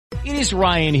It is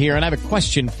Ryan here, and I have a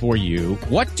question for you.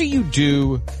 What do you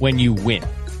do when you win?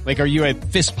 Like, are you a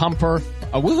fist pumper,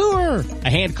 a woo-hooer, a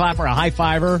hand clapper, a high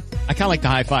fiver? I kind of like the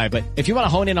high five, but if you want to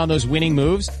hone in on those winning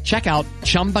moves, check out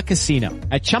Chumba Casino.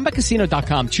 At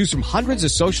ChumbaCasino.com, choose from hundreds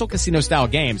of social casino-style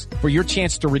games for your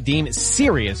chance to redeem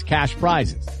serious cash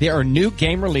prizes. There are new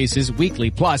game releases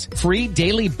weekly, plus free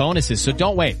daily bonuses. So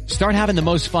don't wait. Start having the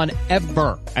most fun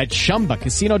ever at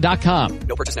ChumbaCasino.com.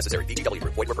 No purchase necessary. VGW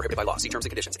Group. Void where prohibited by law. See terms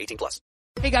and conditions. 18+.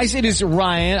 Hey guys, it is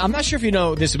Ryan. I'm not sure if you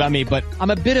know this about me, but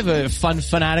I'm a bit of a fun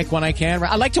fanatic when I can.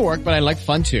 I like to work, but I like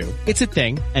fun too. It's a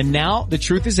thing. And now the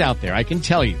truth is out there. I can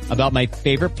tell you about my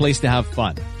favorite place to have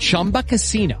fun. Chumba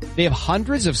Casino. They have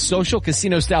hundreds of social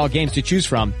casino style games to choose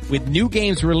from with new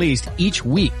games released each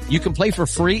week. You can play for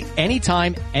free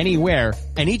anytime, anywhere.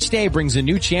 And each day brings a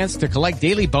new chance to collect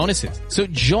daily bonuses. So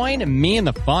join me in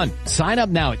the fun. Sign up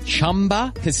now at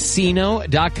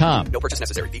ChumbaCasino.com. No purchase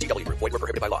necessary. VGW Group. Void where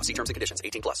prohibited by law. See terms and conditions.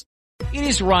 18+. It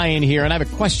is Ryan here, and I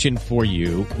have a question for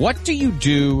you. What do you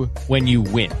do when you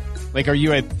win? Like, are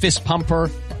you a fist pumper,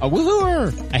 a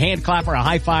woo-hooer, a hand clapper, a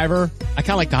high fiver? I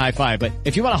kind of like the high five, but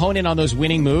if you want to hone in on those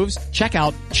winning moves, check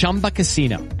out Chumba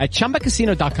Casino. At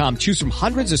ChumbaCasino.com, choose from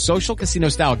hundreds of social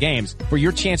casino-style games for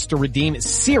your chance to redeem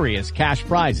serious cash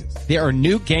prizes. There are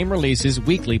new game releases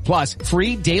weekly, plus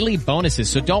free daily bonuses.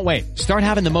 So don't wait. Start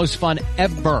having the most fun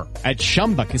ever at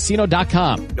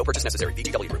ChumbaCasino.com. No purchase necessary.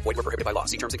 VGW Group. Void where prohibited by law.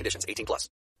 See terms and conditions. 18+.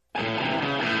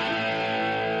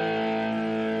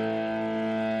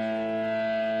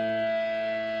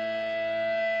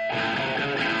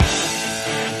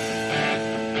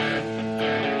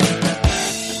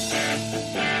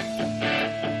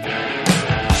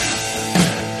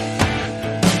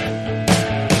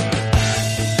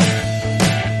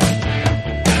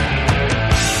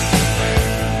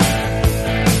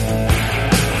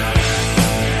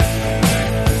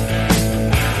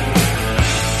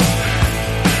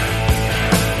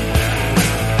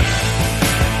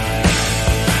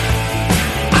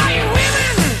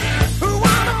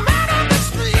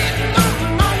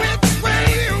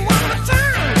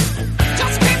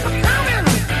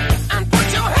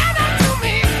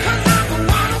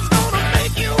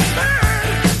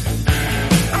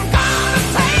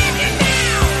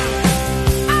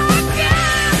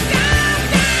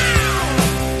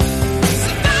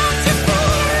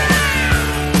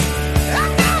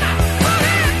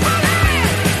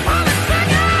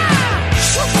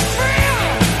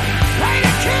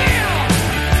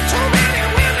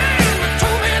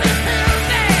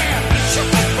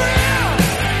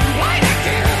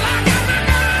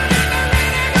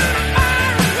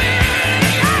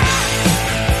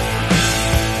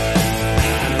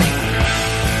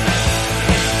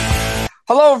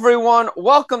 Hello, everyone.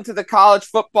 Welcome to the College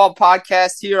Football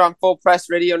Podcast here on Full Press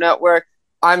Radio Network.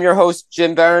 I'm your host,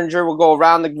 Jim Behringer. We'll go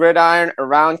around the gridiron,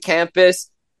 around campus.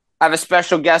 I have a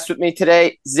special guest with me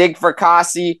today, Zig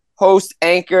Fracassi, host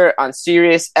anchor on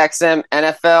Sirius XM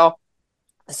NFL,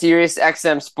 Sirius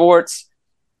XM Sports.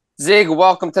 Zig,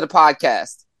 welcome to the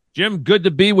podcast. Jim, good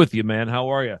to be with you, man. How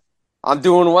are you? I'm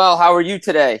doing well. How are you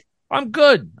today? I'm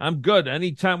good.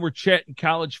 Anytime we're chatting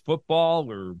college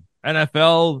football or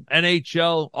NFL,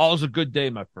 NHL, all's a good day,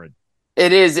 my friend.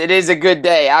 It is a good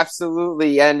day,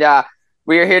 absolutely. And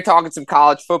we are here talking some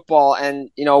college football, and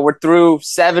we're through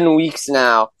 7 weeks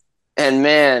now. And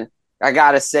man, I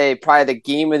gotta say, probably the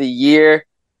game of the year,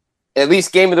 at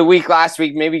least game of the week last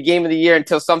week, maybe game of the year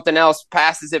until something else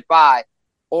passes it by.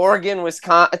 Oregon,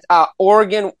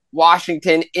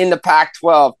 Washington in the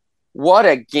Pac-12. What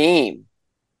a game!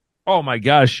 Oh, my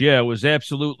gosh, yeah, it was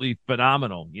absolutely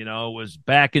phenomenal. It was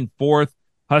back and forth.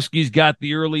 Huskies got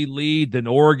the early lead, then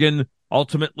Oregon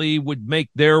ultimately would make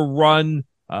their run.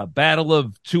 Battle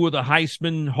of two of the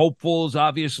Heisman hopefuls,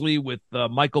 obviously, with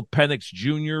Michael Penix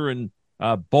Jr. and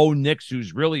Bo Nix,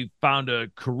 who's really found a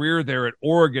career there at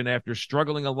Oregon after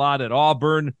struggling a lot at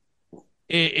Auburn.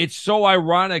 It's so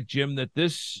ironic, Jim, that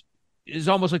this is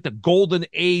almost like the golden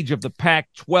age of the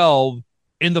Pac-12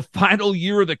 in the final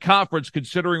year of the conference,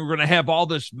 considering we're going to have all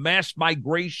this mass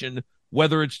migration,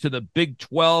 whether it's to the Big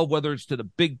 12, whether it's to the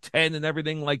Big 10 and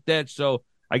everything like that. So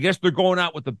I guess they're going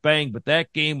out with a bang, but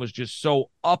that game was just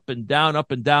so up and down,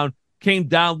 came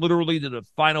down literally to the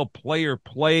final player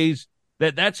plays.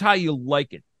 That's how you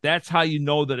like it. That's how you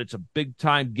know that it's a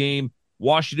big-time game.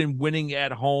 Washington winning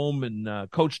at home, and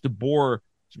Coach DeBoer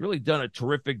has really done a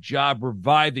terrific job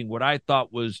reviving what I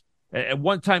thought was at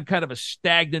one time kind of a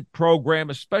stagnant program,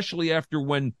 especially after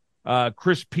when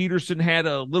Chris Peterson had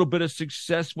a little bit of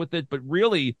success with it. But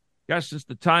really, gosh, since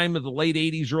the time of the late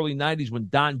 80s, early 90s, when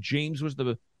Don James was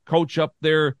the coach up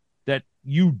there, that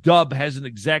UW hasn't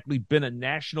exactly been a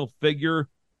national figure.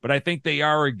 but I think they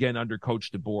are again under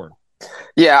Coach DeBoer.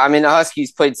 Yeah, I mean, the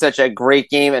Huskies played such a great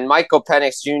game. And Michael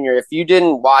Penix Jr., if you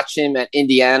didn't watch him at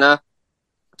Indiana,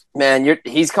 man,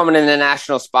 he's coming in the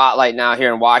national spotlight now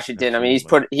here in Washington. Absolutely.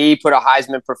 I mean, he put a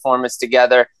Heisman performance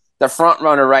together. The front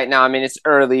runner right now, I mean, it's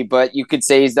early, but you could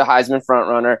say he's the Heisman front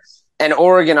runner. And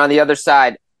Oregon on the other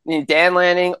side, I mean, Dan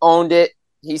Lanning owned it.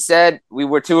 He said we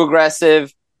were too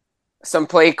aggressive. Some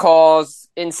play calls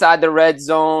inside the red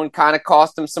zone kind of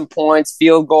cost them some points,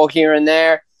 field goal here and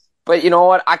there. But you know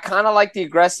what? I kind of like the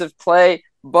aggressive play.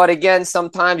 But again,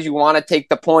 sometimes you want to take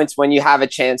the points when you have a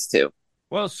chance to.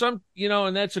 Well,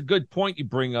 and that's a good point you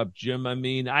bring up, Jim. I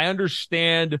mean, I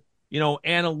understand,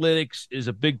 analytics is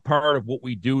a big part of what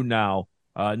we do now,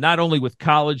 not only with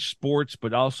college sports,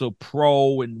 but also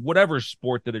pro and whatever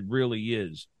sport that it really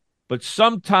is. But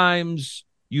sometimes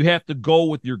you have to go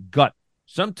with your gut.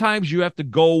 Sometimes you have to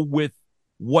go with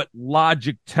what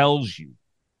logic tells you,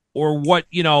 or what,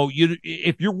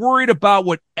 if you're worried about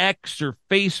what X or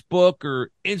Facebook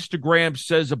or Instagram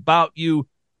says about you,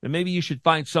 then maybe you should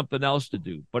find something else to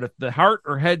do. But if the heart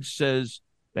or head says,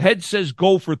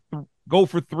 go for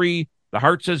three, the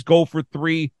heart says go for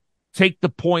three, take the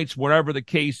points, whatever the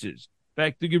case is. In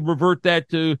fact, you could revert that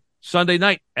to Sunday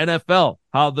night NFL,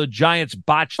 how the Giants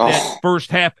botched that first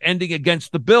half ending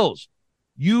against the Bills.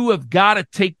 You have got to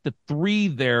take the three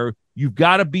there. You've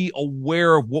got to be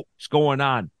aware of what's going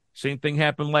on. Same thing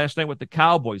happened last night with the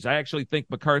Cowboys. I actually think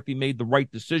McCarthy made the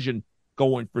right decision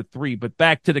going for three. But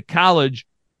back to the college,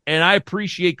 and I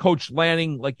appreciate Coach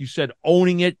Lanning, like you said,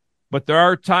 owning it. But there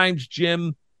are times,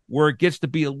 Jim, where it gets to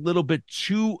be a little bit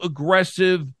too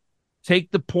aggressive.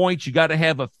 Take the points. You got to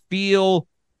have a feel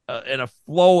and a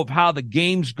flow of how the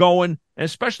game's going, and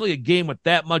especially a game with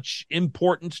that much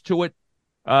importance to it.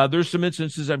 There's some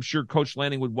instances I'm sure Coach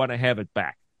Lanning would want to have it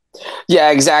back.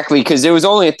 Yeah, exactly, because it was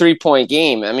only a 3-point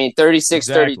game. I mean,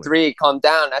 36-33, come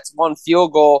down. That's one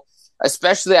field goal,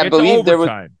 especially I believe there was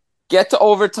get to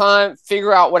overtime,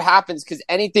 figure out what happens, because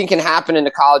anything can happen in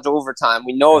the college overtime.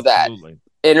 We know Absolutely.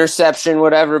 that. Interception,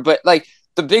 whatever. But,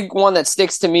 the big one that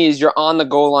sticks to me is you're on the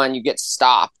goal line, you get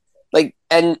stopped.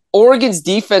 And Oregon's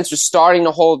defense was starting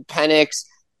to hold Penix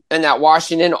and that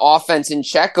Washington offense in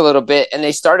check a little bit, and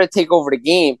they started to take over the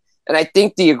game. And I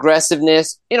think the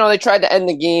aggressiveness, they tried to end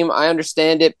the game. I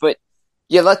understand it, but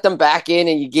you let them back in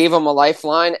and you gave them a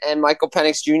lifeline, and Michael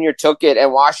Penix Jr. took it,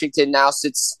 and Washington now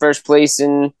sits first place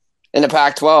in the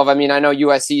Pac-12. I mean, I know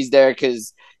USC's there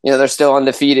because, they're still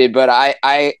undefeated, but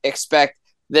I expect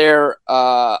their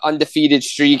undefeated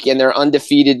streak and their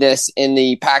undefeatedness in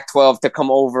the Pac-12 to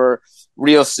come over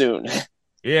real soon.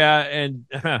 Yeah, and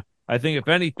I think if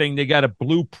anything, they got a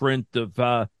blueprint of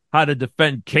how to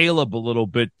defend Caleb a little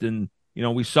bit. And,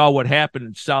 we saw what happened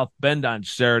in South Bend on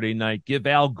Saturday night. Give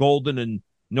Al Golden and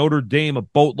Notre Dame a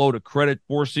boatload of credit,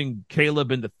 forcing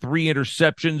Caleb into 3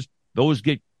 interceptions. Those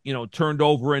get, turned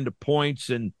over into points.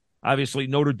 And obviously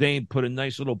Notre Dame put a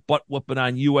nice little butt whooping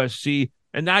on USC.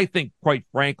 And I think, quite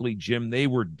frankly, Jim, they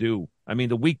were due. I mean,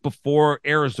 the week before,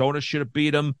 Arizona should have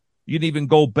beat them. You didn't even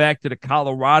go back to the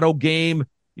Colorado game.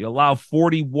 You allow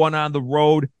 41 on the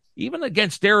road. Even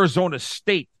against Arizona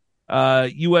State,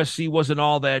 USC wasn't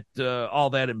all that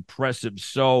impressive.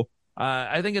 So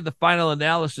I think in the final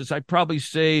analysis, I'd probably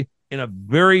say in a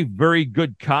very, very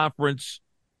good conference,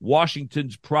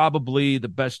 Washington's probably the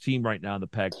best team right now in the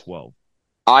Pac-12.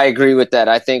 I agree with that.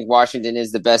 I think Washington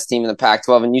is the best team in the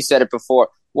Pac-12. And you said it before,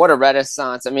 what a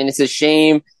renaissance. I mean, it's a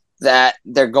shame that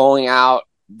they're going out.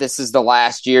 This is the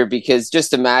last year, because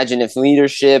just imagine if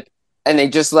leadership and they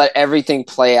just let everything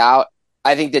play out.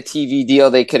 I think the TV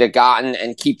deal they could have gotten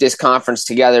and keep this conference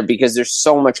together, because there's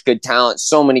so much good talent,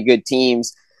 so many good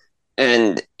teams.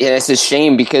 And it's a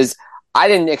shame because I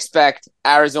didn't expect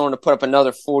Arizona to put up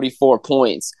another 44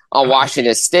 points on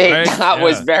Washington State. Right? That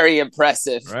was very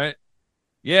impressive. Right.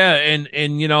 Yeah,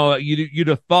 and you'd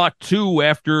have thought too,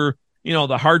 after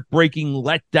the heartbreaking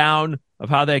letdown of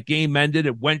how that game ended,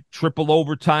 it went triple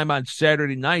overtime on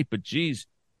Saturday night. But geez,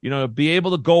 to be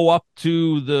able to go up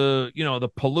to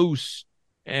the Palouse,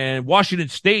 and Washington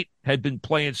State had been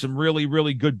playing some really,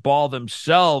 really good ball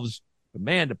themselves. But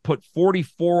man, to put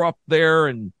 44 up there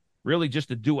and really just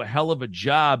to do a hell of a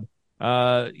job.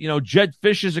 Jed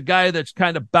Fish is a guy that's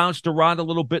kind of bounced around a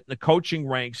little bit in the coaching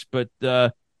ranks, but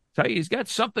tell you, he's got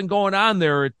something going on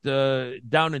there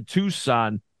down in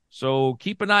Tucson. So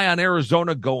keep an eye on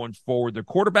Arizona going forward. Their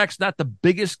quarterback's not the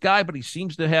biggest guy, but he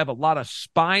seems to have a lot of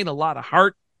spine, a lot of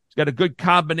heart. He's got a good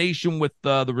combination with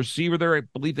the receiver there. I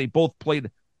believe they both played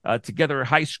together at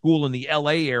high school in the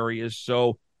L.A. areas.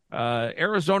 So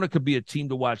Arizona could be a team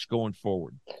to watch going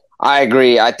forward. I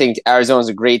agree. I think Arizona's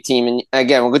a great team. And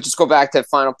again, we'll just go back to the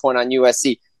final point on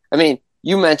USC. I mean,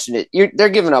 you mentioned it. They're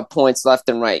giving up points left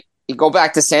and right. You go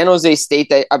back to San Jose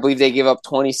State, I believe they give up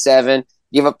 27,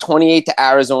 give up 28 to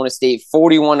Arizona State,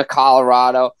 41 to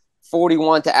Colorado,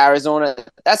 41 to Arizona.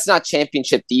 That's not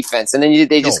championship defense. And then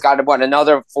they just got,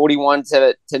 another 41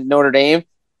 to Notre Dame.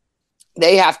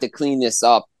 They have to clean this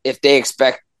up if they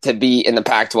expect to be in the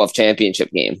Pac-12 championship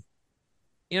game.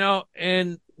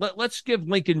 And let's give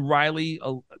Lincoln Riley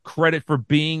a credit for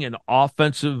being an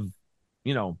offensive,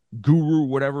 guru,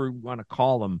 whatever you want to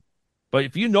call him. But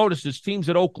if you notice, his teams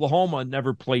at Oklahoma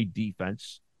never played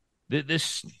defense.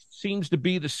 This seems to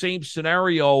be the same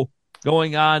scenario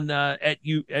going on at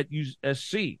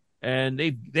USC. And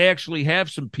they actually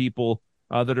have some people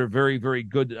that are very, very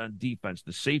good on defense.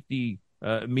 The safety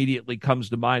immediately comes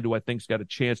to mind, who I think's got a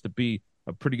chance to be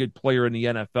a pretty good player in the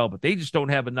NFL. But they just don't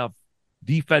have enough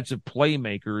defensive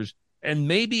playmakers. And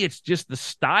maybe it's just the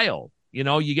style.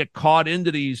 You get caught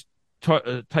into these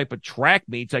type of track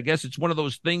meets. I guess it's one of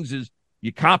those things is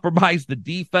you compromise the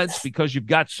defense because you've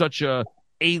got such a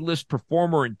A-list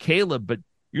performer in Caleb, but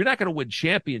you're not going to win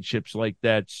championships like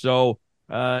that. So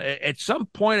at some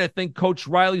point, I think Coach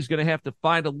Riley's going to have to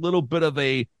find a little bit of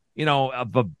a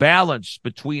balance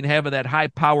between having that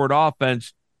high-powered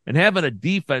offense and having a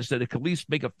defense that can at least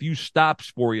make a few stops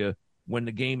for you when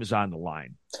the game is on the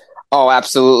line. Oh,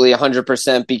 absolutely,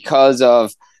 100%. Because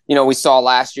of, we saw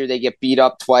last year they get beat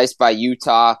up twice by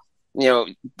Utah.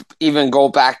 Even go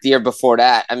back the year before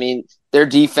that. I mean, their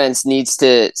defense needs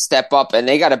to step up, and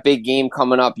they got a big game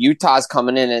coming up. Utah's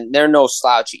coming in, and they're no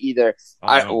slouch either.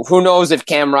 Who knows if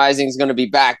Cam Rising's going to be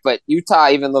back, but Utah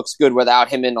even looks good without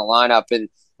him in the lineup. And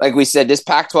like we said, this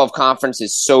Pac-12 conference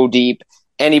is so deep.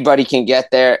 Anybody can get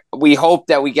there. We hope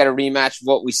that we get a rematch of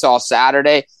what we saw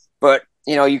Saturday, but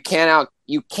you can't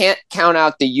count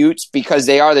out the Utes because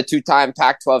they are the two-time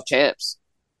Pac-12 champs.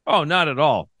 Oh, not at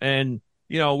all. And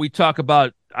we talk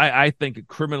about, I think, a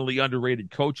criminally underrated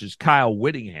coach is Kyle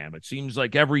Whittingham. It seems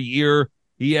like every year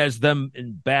he has them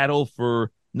in battle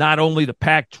for not only the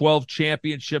Pac-12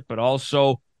 championship, but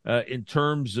also in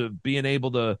terms of being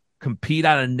able to compete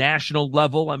on a national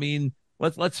level. I mean,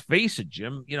 let's face it,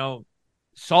 Jim.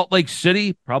 Salt Lake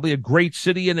City, probably a great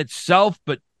city in itself,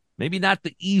 but maybe not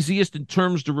the easiest in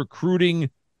terms of recruiting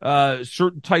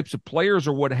certain types of players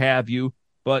or what have you.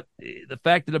 But the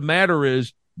fact of the matter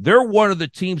is, they're one of the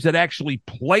teams that actually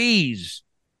plays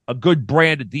a good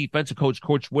brand of defense.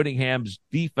 Coach Whittingham's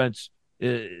defense,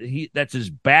 that's his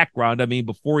background. I mean,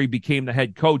 before he became the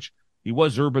head coach, he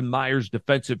was Urban Meyer's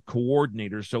defensive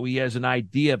coordinator, so he has an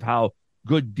idea of how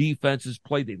good defenses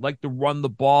play. They like to run the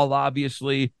ball,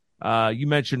 obviously. You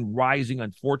mentioned Rising.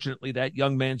 Unfortunately, that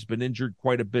young man's been injured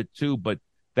quite a bit too, but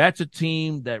that's a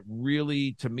team that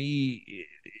really, to me,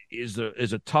 is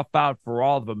a tough out for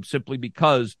all of them simply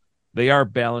because they are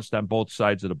balanced on both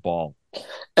sides of the ball.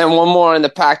 And one more in the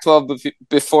Pac-12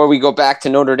 before we go back to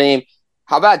Notre Dame.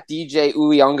 How about DJ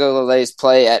Uiagalelei's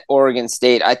play at Oregon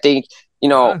State? I think,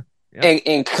 in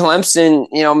Clemson,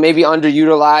 maybe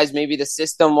underutilized. Maybe the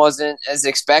system wasn't as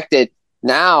expected.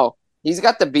 Now he's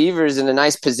got the Beavers in a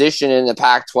nice position in the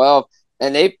Pac-12,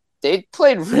 and they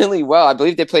played really well. I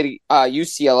believe they played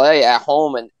UCLA at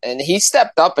home, and he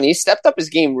stepped up, and he stepped up his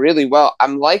game really well.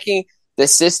 I'm liking the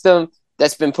system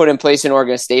that's been put in place in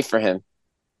Oregon State for him.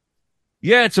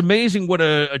 Yeah, it's amazing what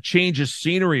a change of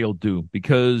scenery will do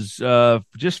because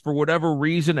just for whatever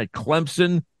reason at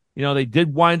Clemson, they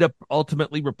did wind up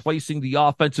ultimately replacing the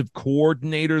offensive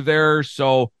coordinator there.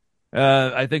 So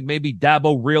I think maybe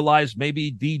Dabo realized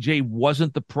maybe DJ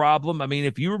wasn't the problem. I mean,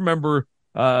 if you remember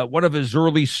one of his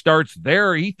early starts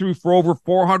there, he threw for over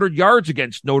 400 yards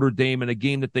against Notre Dame in a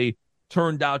game that they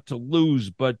turned out to lose.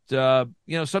 But,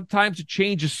 sometimes a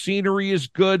change of scenery is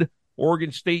good.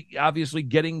 Oregon State obviously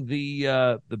getting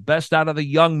the best out of the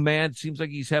young man. It seems like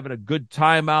he's having a good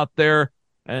time out there.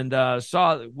 And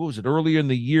earlier in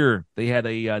the year, they had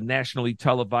a nationally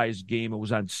televised game. It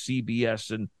was on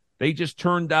CBS, and they just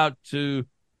turned out to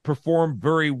perform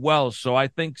very well. So I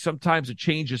think sometimes a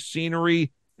change of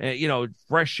scenery,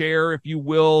 fresh air, if you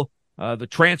will. The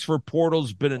transfer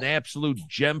portal's been an absolute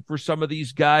gem for some of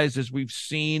these guys, as we've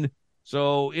seen.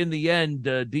 So in the end,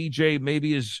 DJ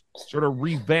maybe has sort of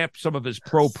revamped some of his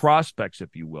pro prospects,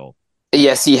 if you will.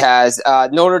 Yes, he has.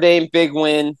 Notre Dame, big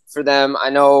win for them. I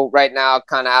know right now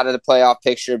kind of out of the playoff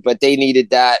picture, but they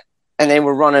needed that. And they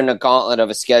were running a gauntlet of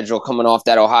a schedule coming off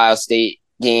that Ohio State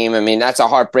game. I mean, that's a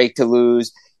heartbreak to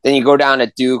lose. Then you go down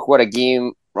to Duke. What a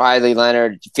game. Riley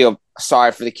Leonard, you feel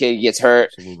sorry for the kid. He gets hurt.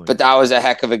 Absolutely. But that was a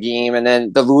heck of a game. And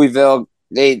then the Louisville,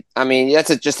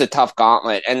 that's just a tough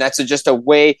gauntlet. And that's just a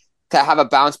way to have a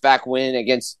bounce back win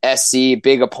against SC,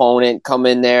 big opponent, come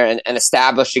in there and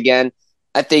establish again.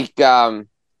 I think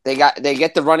They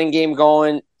get the running game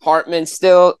going. Hartman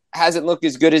still hasn't looked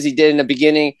as good as he did in the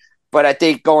beginning, but I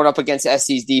think going up against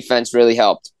SC's defense really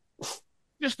helped.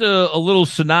 Just a little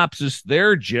synopsis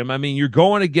there, Jim. I mean, you're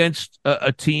going against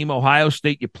a team, Ohio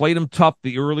State. You played them tough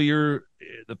the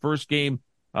first game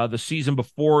the season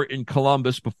before in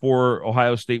Columbus, before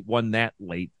Ohio State won that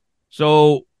late.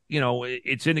 So,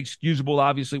 it's inexcusable,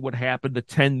 obviously, what happened. The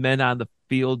 10 men on the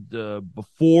field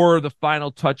before the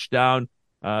final touchdown,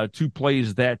 2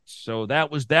 plays so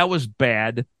that was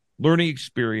bad. Learning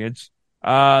experience.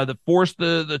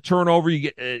 The turnover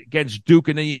you get against Duke,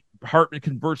 and then Hartman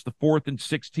converts the 4th and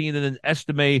 16, and then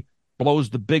Estime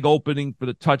blows the big opening for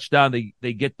the touchdown.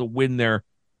 They get the win there.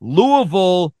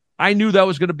 Louisville, I knew that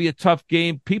was going to be a tough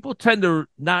game. People tend to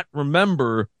not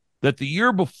remember that the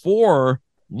year before,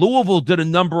 Louisville did a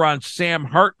number on Sam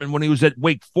Hartman when he was at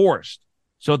Wake Forest.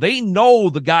 So they know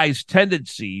the guy's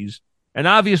tendencies, and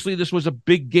obviously this was a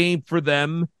big game for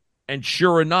them. And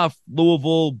sure enough,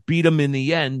 Louisville beat them in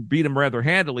the end, beat them rather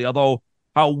handily. Although,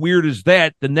 how weird is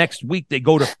that? The next week they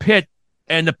go to Pitt,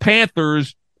 and the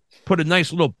Panthers put a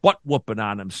nice little butt whooping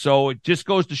on them. So it just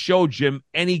goes to show, Jim,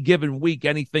 any given week,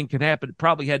 anything can happen. It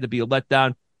probably had to be a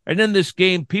letdown. And then this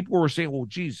game, people were saying, well,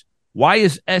 geez, why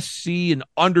is SC an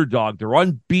underdog? They're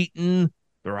unbeaten.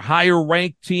 They're a higher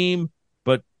ranked team.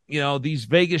 But, these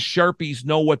Vegas Sharpies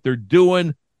know what they're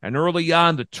doing. And early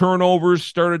on, the turnovers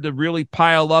started to really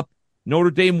pile up.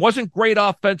 Notre Dame wasn't great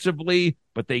offensively,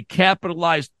 but they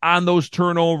capitalized on those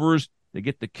turnovers. They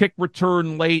get the kick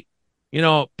return late.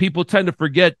 People tend to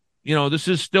forget, this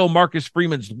is still Marcus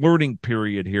Freeman's learning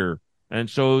period here.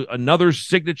 And so another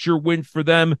signature win for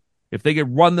them. If they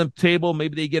could run the table,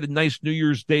 maybe they get a nice New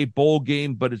Year's Day bowl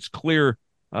game, but it's clear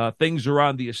things are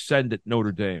on the ascend at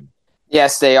Notre Dame.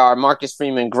 Yes, they are. Marcus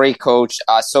Freeman, great coach.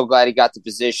 So glad he got the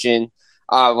position.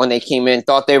 When they came in,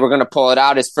 thought they were going to pull it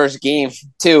out his first game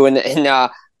too, and I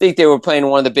think they were playing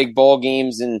one of the big bowl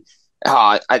games, and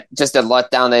just a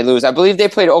letdown. They lose. I believe they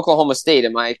played Oklahoma State.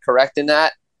 Am I correct in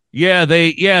that? Yeah,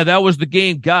 that was the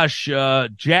game. Gosh,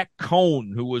 Jack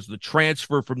Cohn, who was the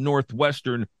transfer from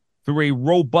Northwestern, threw a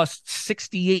robust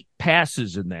 68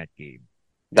 passes in that game.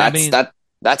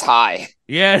 That's high.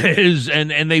 Yeah, it is,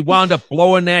 and they wound up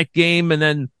blowing that game, and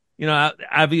then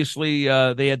obviously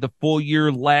they had the full year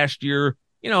last year.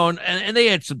 And they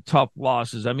had some tough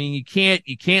losses. I mean, you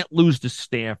can't lose to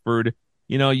Stanford.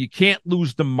 You can't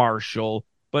lose to Marshall.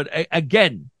 But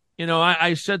again,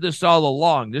 I said this all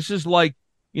along. This is like,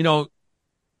 you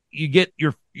get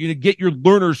your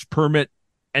learner's permit,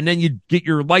 and then you get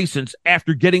your license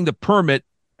after getting the permit,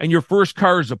 and your first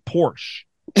car is a Porsche.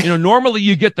 Normally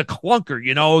you get the clunker,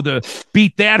 to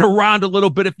beat that around a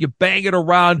little bit if you bang it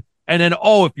around. And then,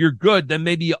 if you're good, then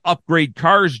maybe you upgrade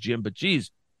cars, Jim. But geez,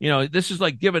 this is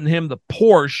like giving him the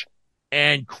Porsche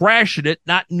and crashing it,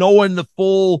 not knowing the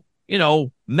full,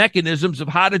 mechanisms of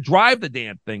how to drive the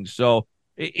damn thing. So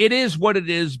it is what it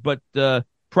is, but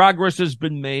progress has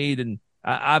been made. And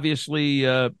obviously,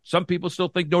 some people still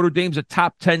think Notre Dame's a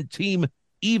top 10 team,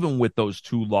 even with those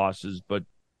 2 losses. But,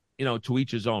 to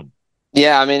each his own.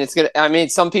 Yeah, I mean, it's good. I mean,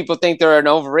 some people think they're an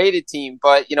overrated team,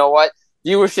 but you know what?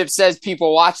 Viewership says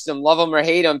people watch them, love them or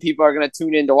hate them. People are going to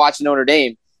tune in to watch Notre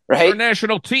Dame, right? They're a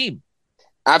national team.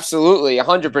 Absolutely,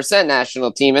 100%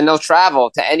 national team, and they'll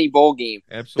travel to any bowl game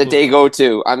Absolutely. that they go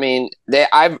to. I mean,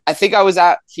 I think I was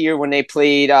out here when they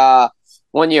played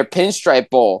one year Pinstripe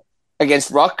Bowl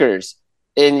against Rutgers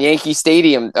in Yankee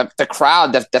Stadium. The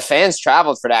crowd, the fans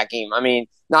traveled for that game. I mean,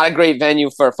 not a great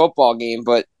venue for a football game,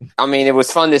 but I mean, it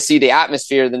was fun to see the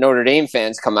atmosphere of the Notre Dame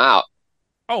fans come out.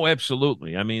 Oh,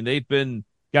 absolutely. I mean, they've been,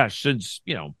 since,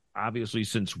 obviously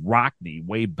since Rockney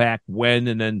way back when,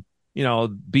 and then,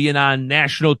 being on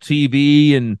national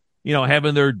TV and,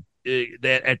 having their,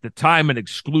 that at the time, an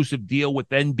exclusive deal with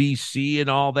NBC and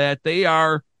all that. They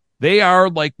are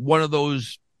like one of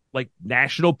those like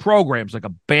national programs, like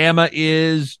a Bama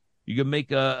is. You can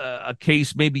make a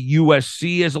case, maybe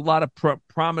USC has a lot of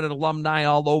prominent alumni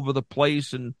all over the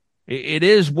place, and it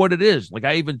is what it is. Like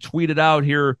I even tweeted out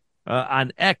here,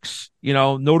 on X,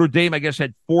 Notre Dame, I guess,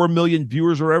 had 4 million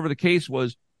viewers or whatever the case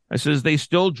was. I says they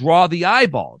still draw the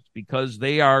eyeballs because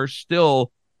they're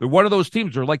one of those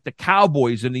teams. They're like the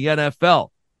Cowboys in the NFL.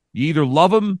 You either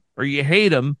love them or you hate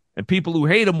them, and people who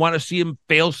hate them want to see them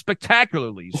fail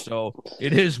spectacularly. So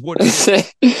it is what it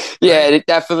is. Yeah, it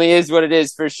definitely is what it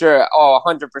is for sure. Oh,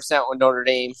 100% with Notre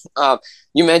Dame.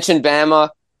 You mentioned Bama.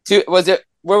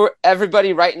 Were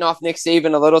everybody writing off Nick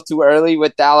Saban a little too early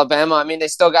with Alabama? I mean, they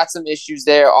still got some issues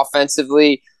there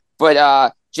offensively, but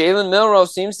Jalen Milroe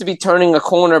seems to be turning a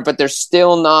corner, but they're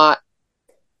still not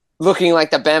looking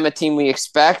like the Bama team we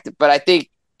expect. But I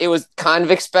think it was kind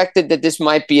of expected that this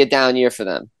might be a down year for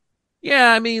them.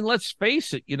 Yeah, I mean, let's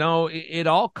face it, it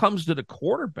all comes to the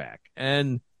quarterback.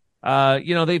 And,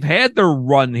 they've had their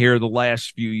run here the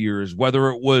last few years, whether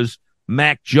it was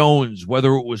Mac Jones,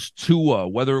 whether it was Tua,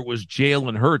 whether it was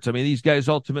Jalen Hurts. I mean, these guys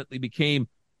ultimately became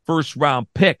first-round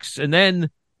picks. And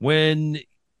then when,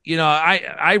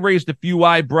 I raised a few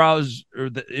eyebrows,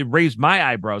 it raised my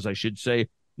eyebrows, I should say,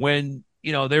 when,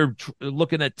 they're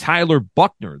looking at Tyler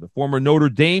Buckner, the former Notre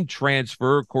Dame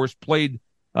transfer, of course, played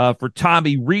for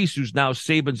Tommy Rees, who's now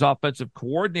Saban's offensive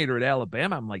coordinator at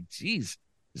Alabama. I'm like, geez,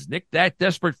 is Nick that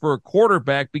desperate for a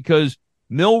quarterback? Because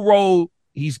Milroe,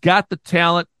 he's got the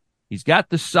talent, he's got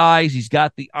the size, he's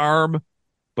got the arm.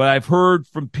 But I've heard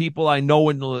from people I know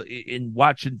in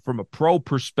watching from a pro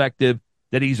perspective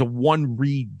that he's a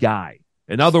one-read guy.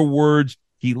 In other words,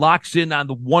 he locks in on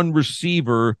the one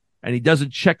receiver and he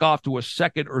doesn't check off to a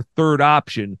second or third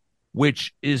option,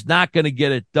 which is not going to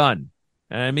get it done.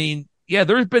 I mean, yeah,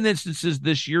 there's been instances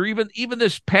this year, even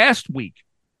this past week,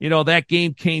 that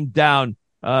game came down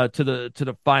to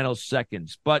the final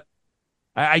seconds. But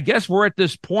I guess we're at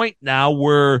this point now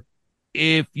where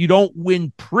if you don't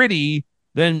win pretty,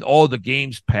 then the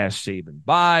game's passed Saban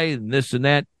by and this and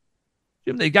that.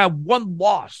 Jim, they got one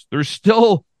loss. They're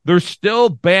still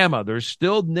Bama. They're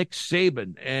still Nick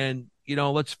Saban. And,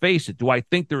 let's face it, do I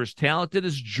think they're as talented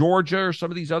as Georgia or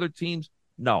some of these other teams?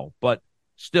 No, but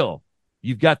still.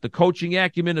 You've got the coaching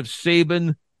acumen of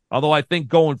Saban, although I think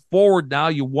going forward now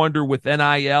you wonder with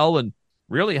NIL and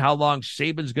really how long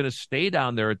Saban's going to stay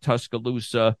down there at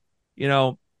Tuscaloosa.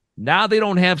 Now they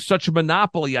don't have such a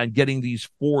monopoly on getting these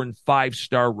 4- and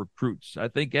 5-star recruits. I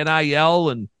think NIL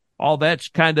and all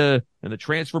that's and the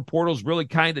transfer portals really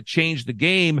kind of changed the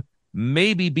game,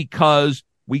 maybe because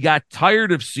we got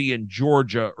tired of seeing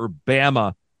Georgia or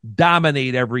Bama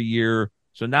dominate every year.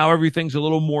 So now everything's a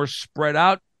little more spread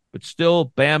out. But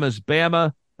still, Bama's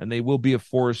Bama, and they will be a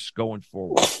force going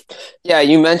forward. Yeah,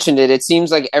 you mentioned it. It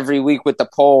seems like every week with the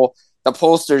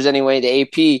pollsters anyway, the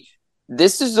AP,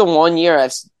 this is the one year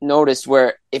I've noticed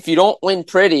where if you don't win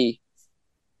pretty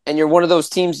and you're one of those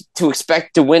teams to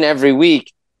expect to win every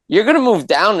week, you're going to move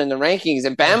down in the rankings.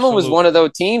 And Bama was one of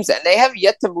those teams, and they have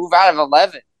yet to move out of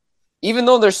 11. Even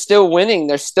though they're still winning,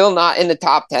 they're still not in the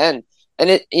top 10.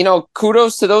 And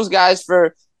kudos to those guys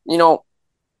for,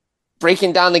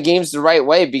 breaking down the games the right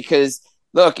way, because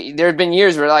look, there have been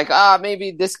years where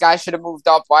maybe this guy should have moved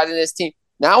up. Why did this team?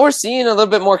 Now we're seeing a little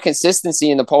bit more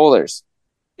consistency in the pollers.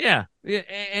 Yeah.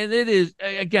 And it is,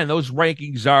 again, those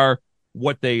rankings are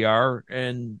what they are.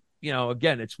 And,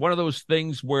 again, it's one of those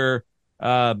things where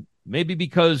maybe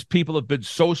because people have been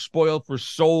so spoiled for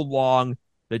so long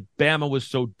that Bama was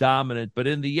so dominant, but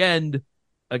in the end,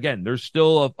 again, they're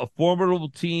still a formidable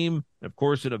team. Of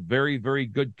course, in a very, very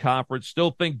good conference.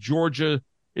 Still think Georgia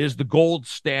is the gold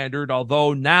standard,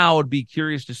 although now I'd be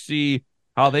curious to see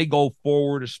how they go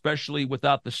forward, especially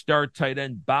without the star tight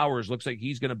end Bowers. Looks like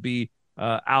he's going to be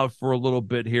out for a little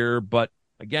bit here. But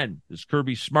again, does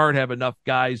Kirby Smart have enough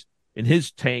guys in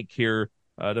his tank here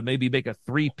to maybe make a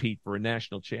three-peat for a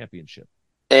national championship?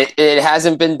 It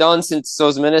hasn't been done since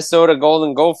those Minnesota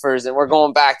Golden Gophers, and we're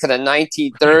going back to the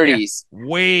 1930s. Yeah,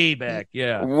 way back,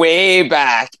 yeah. Way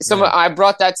back. I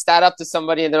brought that stat up to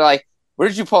somebody, and they're like, where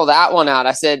did you pull that one out?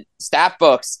 I said, stat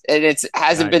books, and it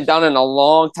hasn't been done in a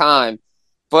long time.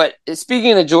 But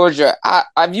speaking of Georgia,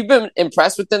 have you been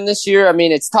impressed with them this year? I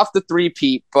mean, it's tough to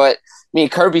three-peat, but,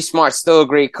 Kirby Smart's still a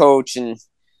great coach, and,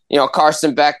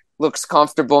 Carson Beck looks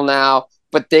comfortable now.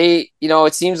 But they,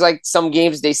 it seems like some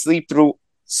games they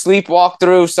sleepwalk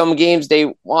through, some games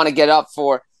they want to get up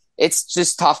for. It's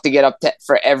just tough to get up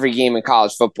for every game in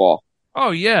college football.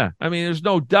 Oh, yeah. I mean, there's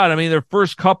no doubt. I mean, their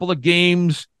first couple of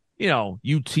games,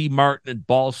 UT Martin and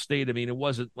Ball State, I mean, it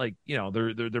wasn't like,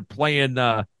 they're playing,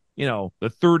 the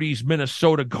 30s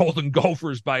Minnesota Golden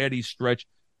Gophers by any stretch.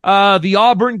 The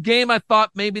Auburn game, I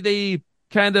thought maybe they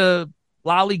kind of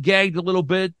lollygagged a little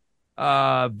bit.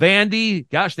 Vandy,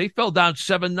 gosh, they fell down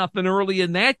 7-0 early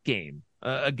in that game.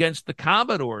 Against the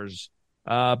Commodores.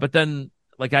 But then,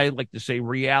 like I like to say,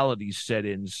 reality set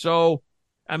in. So,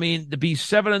 I mean, to be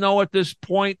 7-0 at this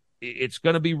point, it's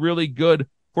going to be really good.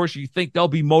 Of course, you think they'll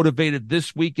be motivated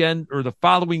this weekend or the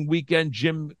following weekend.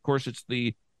 Jim, of course, it's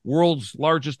the world's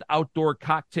largest outdoor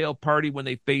cocktail party when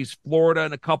they face Florida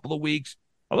in a couple of weeks.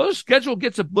 Although the schedule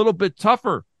gets a little bit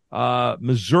tougher.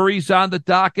 Missouri's on the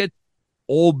docket.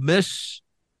 Ole Miss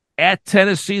at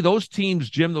Tennessee. Those teams,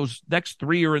 Jim, those next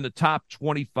three are in the top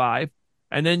 25.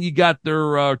 And then you got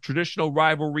their traditional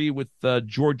rivalry with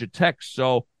Georgia Tech.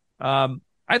 So I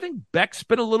think Beck's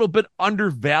been a little bit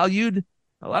undervalued.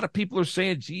 A lot of people are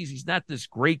saying, geez, he's not this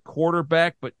great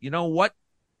quarterback. But you know what?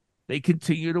 they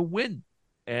continue to win.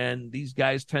 And these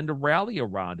guys tend to rally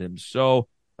around him. So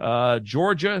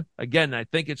Georgia, again, I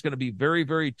think it's going to be very,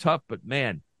 very tough. But,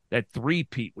 man, that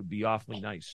three-peat would be awfully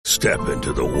nice. Step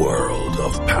into the world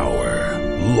of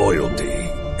power, loyalty,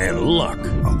 and luck.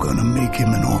 I'm going to make him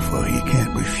an offer he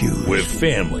can't refuse. With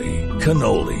family,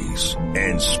 cannolis,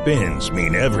 and spins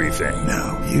mean everything.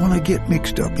 Now, you want to get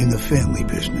mixed up in the family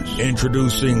business.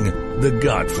 Introducing The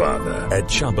Godfather at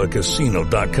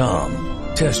ChumbaCasino.com.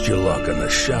 Test your luck in the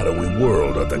shadowy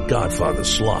world of The Godfather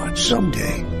slot.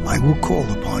 Someday, I will call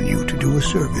upon you to do a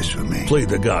service for me. Play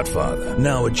The Godfather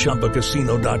now at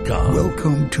ChumbaCasino.com.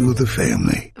 Welcome to the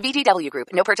family. VGW Group.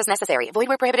 No purchase necessary. Void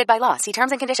where prohibited by law. See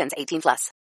terms and conditions.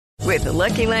 18+. With the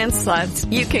Lucky Land Slots,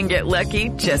 you can get lucky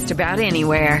just about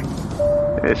anywhere.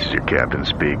 This is your captain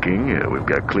speaking. We've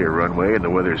got clear runway and the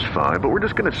weather's fine, but we're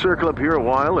just going to circle up here a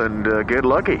while and get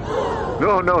lucky.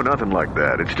 No, nothing like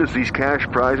that. It's just these cash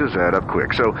prizes add up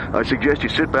quick. So I suggest you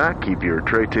sit back, keep your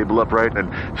tray table upright, and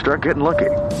start getting lucky.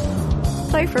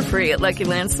 Play for free at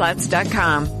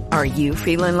LuckyLandSlots.com. Are you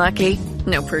feeling lucky?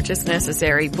 No purchase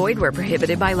necessary. Void where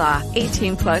prohibited by law.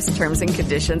 18+ terms and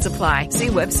conditions apply. See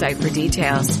website for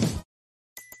details.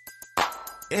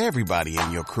 Everybody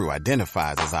in your crew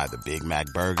identifies as either Big Mac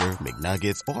Burger,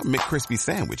 McNuggets, or McCrispy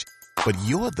Sandwich. But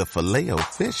you're the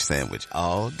Filet-O-Fish Sandwich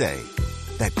all day.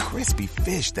 That crispy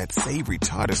fish, that savory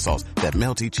tartar sauce, that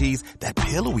melty cheese, that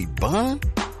pillowy bun.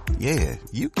 Yeah,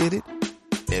 you get it.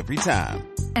 Every time.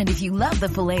 And if you love the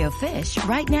Filet-O-Fish,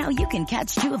 right now you can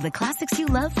catch two of the classics you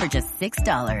love for just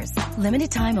 $6.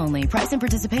 Limited time only. Price and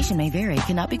participation may vary.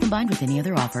 Cannot be combined with any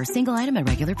other offer. Single item at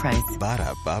regular price.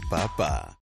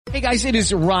 Ba-da-ba-ba-ba. Hey guys, it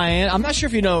is Ryan. I'm not sure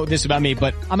if you know this about me,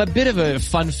 but I'm a bit of a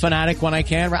fun fanatic when I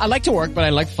can. I like to work, but I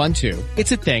like fun too.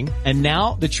 It's a thing. And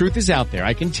now the truth is out there.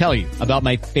 I can tell you about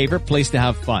my favorite place to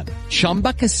have fun.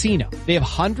 Chumba Casino. They have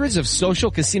hundreds of social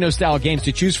casino style games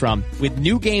to choose from with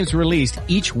new games released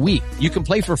each week. You can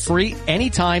play for free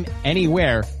anytime,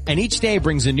 anywhere. And each day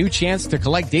brings a new chance to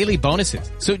collect daily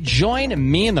bonuses. So join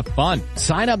me in the fun.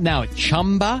 Sign up now at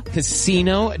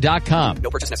ChumbaCasino.com. No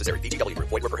purchase necessary. VGW Group.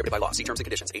 Void where prohibited by law. See terms and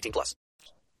conditions. 18+.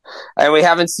 And we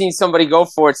haven't seen somebody go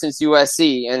for it since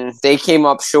USC, and they came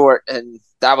up short, and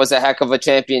that was a heck of a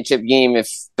championship game if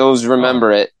those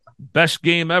remember it. Best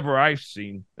game ever I've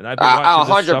seen. And I've been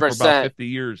watching this stuff for about 50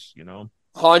 years,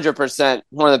 100%.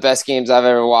 One of the best games I've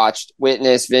ever watched.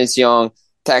 Witness, Vince Young,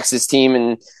 Texas team,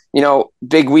 and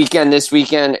big weekend this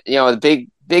weekend. The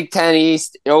Big Ten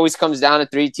East, it always comes down to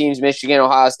three teams: Michigan,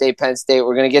 Ohio State, Penn State.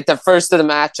 We're going to get the first of the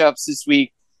matchups this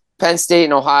week. Penn State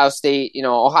and Ohio State.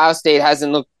 Ohio State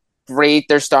hasn't looked great.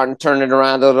 They're starting to turn it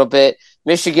around a little bit.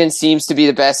 Michigan seems to be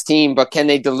the best team, but can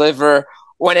they deliver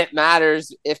when it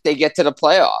matters if they get to the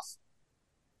playoff?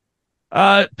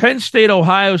 Penn State,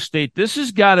 Ohio State, this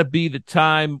has got to be the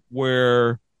time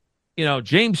where,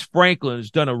 James Franklin has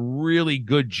done a really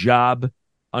good job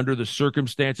under the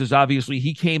circumstances. Obviously,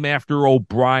 he came after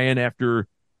O'Brien after,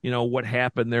 what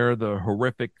happened there, the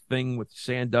horrific thing with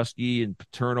Sandusky and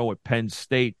Paterno at Penn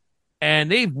State.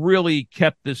 And they've really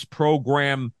kept this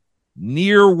program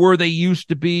near where they used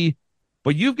to be.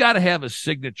 But you've got to have a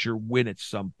signature win at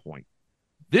some point.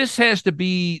 This has to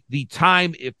be the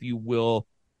time, if you will,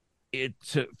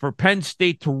 for Penn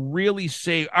State to really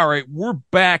say, all right, we're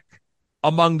back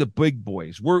among the big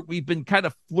boys. We've been kind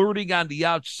of flirting on the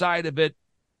outside of it,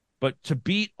 but to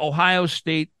beat Ohio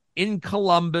State in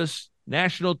Columbus,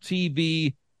 national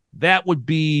TV, that would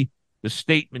be the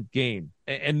statement game.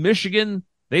 And Michigan,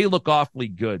 they look awfully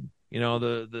good.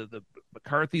 The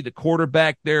McCarthy, the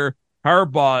quarterback there,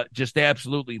 Harbaugh just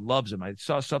absolutely loves him. I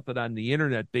saw something on the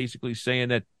internet basically saying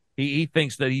that he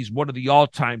thinks that he's one of the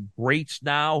all-time greats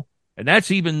now. And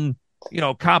that's even,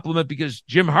 a compliment because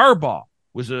Jim Harbaugh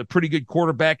was a pretty good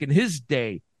quarterback in his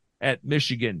day at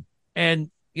Michigan. And,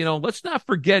 let's not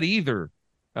forget either,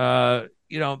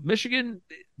 Michigan,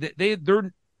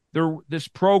 they're this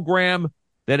program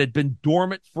that had been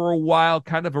dormant for a while,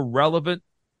 kind of irrelevant.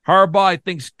 Harbaugh, I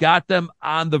think, got them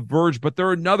on the verge, but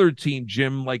they're another team,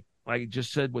 Jim, like I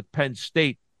just said with Penn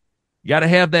State. You got to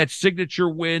have that signature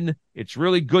win. It's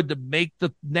really good to make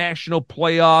the national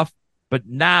playoff, but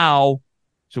now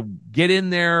to get in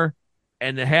there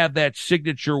and to have that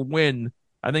signature win,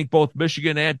 I think both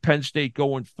Michigan and Penn State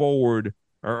going forward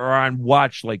are on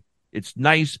watch. Like, it's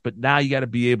nice, but now you got to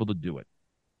be able to do it.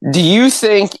 Do you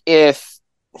think if,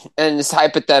 and it's a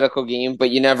hypothetical game, but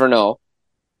you never know,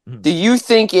 do you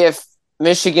think if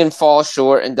Michigan falls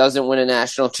short and doesn't win a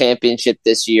national championship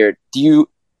this year, do you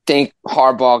think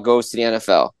Harbaugh goes to the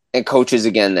NFL and coaches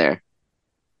again there?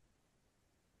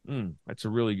 That's a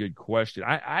really good question.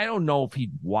 I don't know if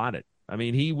he'd want it. I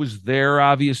mean, he was there,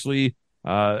 obviously,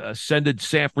 ascended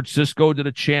San Francisco to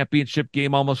the championship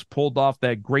game, almost pulled off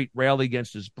that great rally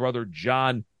against his brother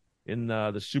John in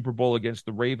the Super Bowl against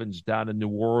the Ravens down in New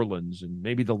Orleans. And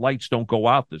maybe the lights don't go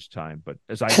out this time, but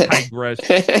as I digress,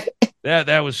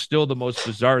 that was still the most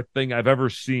bizarre thing I've ever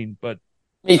seen. But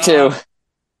me too.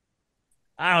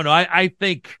 I don't know.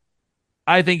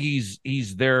 I think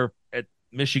he's there at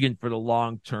Michigan for the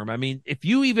long term. I mean, if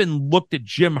you even looked at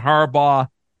Jim Harbaugh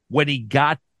when he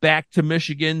got back to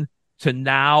Michigan to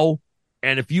now,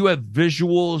 and if you have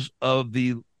visuals of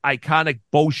the iconic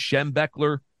Bo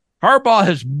Schembechler, Harbaugh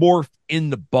has morphed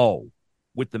in the Bo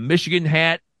with the Michigan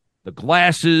hat, the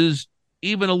glasses,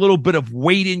 even a little bit of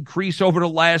weight increase over the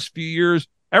last few years.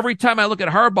 Every time I look at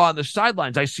Harbaugh on the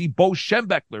sidelines, I see Bo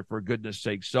Schembechler, for goodness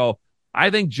sake. So I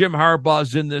think Jim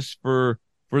Harbaugh's in this for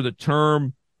the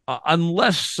term,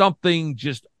 unless something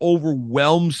just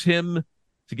overwhelms him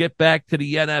to get back to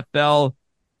the NFL.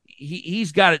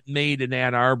 He's got it made in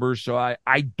Ann Arbor, so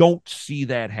I don't see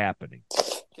that happening.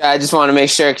 I just want to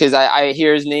make sure because I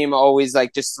hear his name always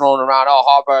like just thrown around. Oh,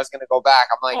 Harbaugh's going to go back.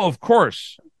 I'm like, oh, of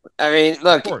course. I mean,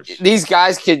 look, these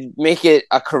guys could make it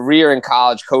a career in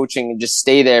college coaching and just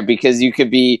stay there because you could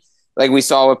be like we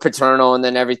saw with Paterno and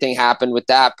then everything happened with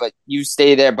that. But you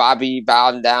stay there, Bobby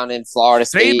Bowden down in Florida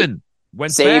State. Saban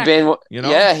went back, you know?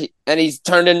 Yeah, and he's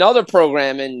turned another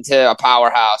program into a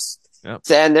powerhouse. Yep.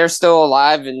 And they're still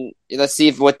alive, and let's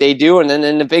see what they do. And then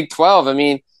in the Big 12, I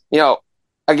mean, you know,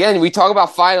 again, we talk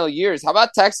about final years. How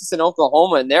about Texas and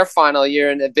Oklahoma in their final year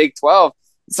in the Big 12?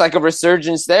 It's like a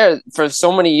resurgence there. For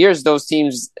so many years, those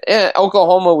teams,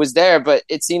 Oklahoma was there, but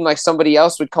it seemed like somebody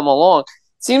else would come along.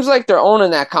 It seems like they're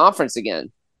owning that conference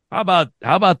again. How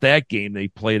about that game they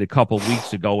played a couple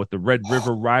weeks ago with the Red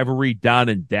River rivalry down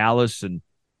in Dallas, and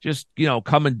just, you know,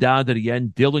 coming down to the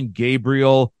end, Dillon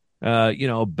Gabriel,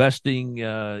 besting,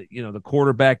 the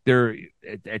quarterback there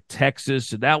at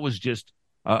Texas. And that was just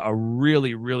a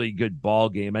really, really good ball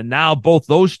game. And now both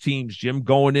those teams, Jim,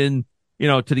 going in,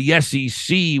 to the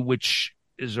SEC, which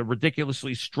is a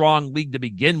ridiculously strong league to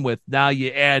begin with. Now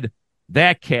you add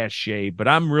that cachet, but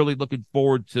I'm really looking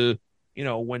forward to,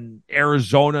 when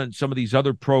Arizona and some of these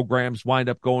other programs wind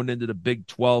up going into the Big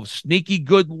 12. Sneaky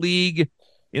good league.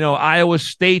 Iowa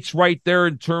State's right there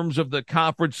in terms of the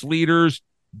conference leaders.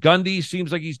 Gundy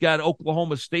seems like he's got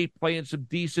Oklahoma State playing some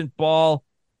decent ball.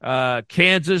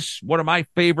 Kansas, one of my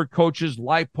favorite coaches,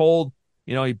 Leipold.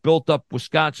 He built up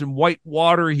Wisconsin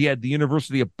Whitewater. He had the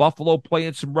University of Buffalo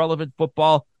playing some relevant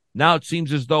football. Now it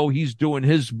seems as though he's doing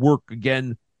his work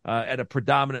again at a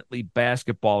predominantly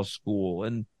basketball school.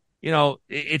 And,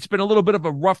 it's been a little bit of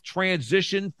a rough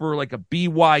transition for like a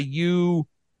BYU,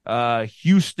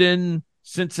 Houston,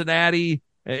 Cincinnati.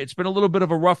 It's been a little bit of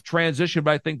a rough transition,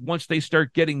 but I think once they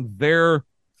start getting their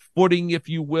footing, if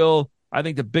you will, I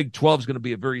think the Big 12 is going to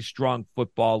be a very strong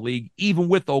football league, even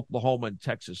with Oklahoma and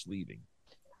Texas leaving.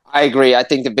 I agree. I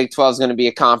think the Big 12 is going to be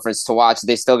a conference to watch.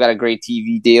 They still got a great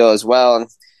TV deal as well. And,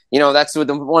 that's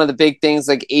one of the big things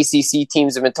like ACC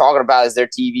teams have been talking about is their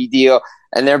TV deal.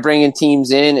 And they're bringing teams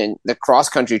in, and the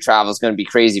cross-country travel is going to be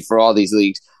crazy for all these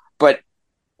leagues. But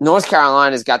North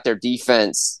Carolina's got their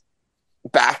defense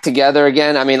back together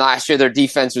again. I mean, last year their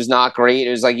defense was not great.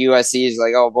 It was like USC is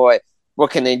like, oh, boy,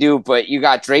 what can they do? But you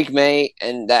got Drake May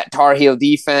and that Tar Heel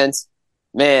defense.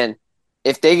 Man,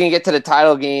 if they can get to the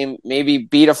title game, maybe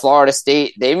beat a Florida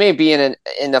State, they may be in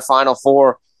the Final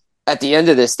Four at the end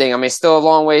of this thing. I mean, still a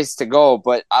long ways to go,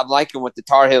 but I'm liking what the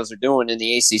Tar Heels are doing in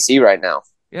the ACC right now.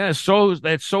 Yeah, so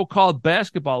that so-called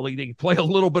basketball league, they can play a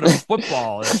little bit of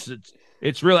football.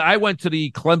 It's really. I went to the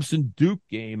Clemson Duke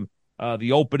game,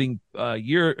 the opening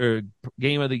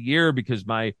game of the year, because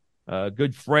my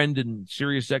good friend and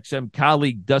SiriusXM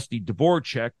colleague Dusty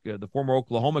Dvorak, the former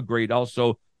Oklahoma great,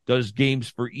 also does games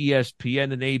for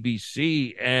ESPN and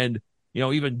ABC, and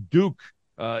even Duke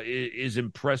is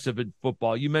impressive in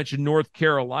football. You mentioned North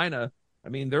Carolina. I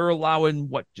mean, they're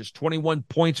allowing, just 21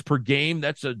 points per game.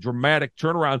 That's a dramatic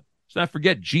turnaround. Let's not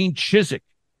forget Gene Chizik,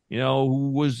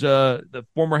 who was the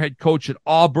former head coach at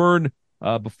Auburn.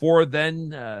 Before then,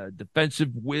 defensive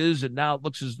whiz, and now it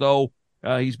looks as though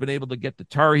he's been able to get the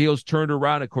Tar Heels turned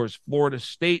around. Of course, Florida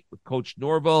State with Coach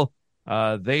Norvell.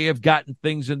 They have gotten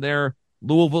things in there.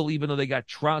 Louisville, even though they got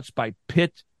trounced by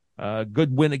Pitt,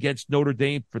 good win against Notre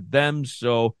Dame for them.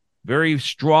 So very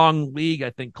strong league.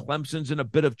 I think Clemson's in a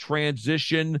bit of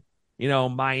transition.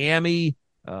 Miami,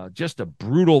 just a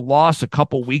brutal loss a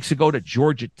couple weeks ago to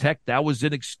Georgia Tech. That was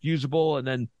inexcusable. And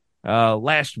then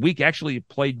last week actually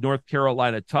played North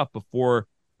Carolina tough before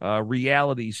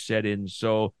reality set in.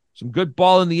 So some good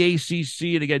ball in the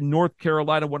ACC. And again, North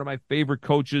Carolina, one of my favorite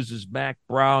coaches is Mac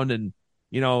Brown. And,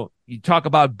 you talk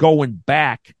about going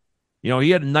back. He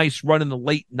had a nice run in the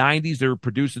late 90s. They were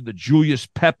producing the Julius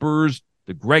Peppers,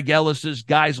 the Greg Ellises,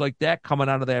 guys like that coming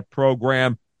out of that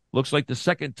program. Looks like the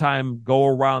second time go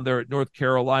around there at North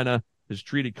Carolina has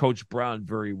treated Coach Brown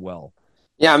very well.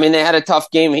 Yeah, I mean, they had a tough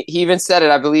game. He even said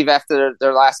it, I believe, after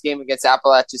their last game against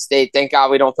Appalachian State. Thank God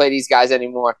we don't play these guys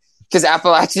anymore, because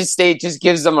Appalachian State just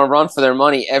gives them a run for their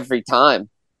money every time.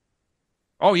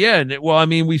 Oh, yeah.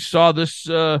 And we saw this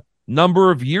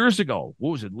number of years ago.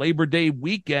 What was it? Labor Day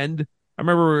weekend. I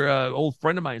remember an old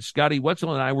friend of mine, Scotty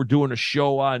Wetzel, and I were doing a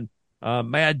show on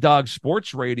Mad Dog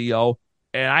Sports Radio,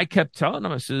 and I kept telling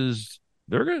him, I says,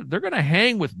 they're gonna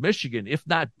hang with Michigan, if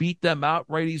not beat them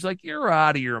outright. He's like, you're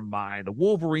out of your mind. The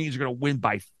Wolverines are gonna win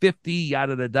by 50,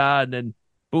 yada da da. And then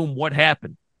boom, what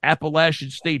happened? Appalachian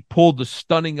State pulled the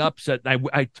stunning upset. And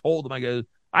I told him, I go,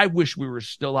 I wish we were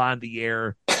still on the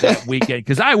air that weekend,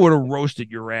 because I would have roasted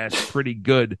your ass pretty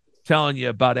good telling you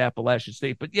about Appalachian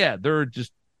State. But yeah, they're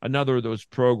just another of those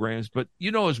programs. But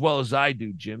as well as I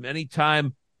do, Jim,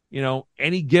 anytime,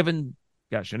 any given,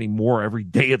 any more every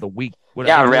day of the week.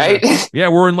 Yeah, right?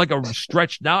 We're in like a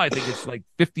stretch now. I think it's like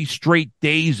 50 straight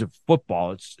days of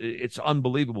football. It's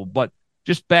unbelievable. But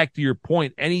just back to your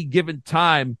point, any given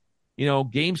time,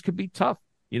 games can be tough.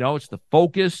 It's the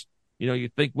focus. You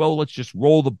think, well, let's just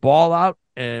roll the ball out,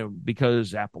 and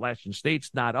because Appalachian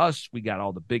State's not us, we got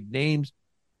all the big names.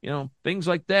 Things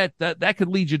like that could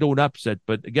lead you to an upset.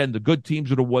 But again, the good teams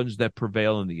are the ones that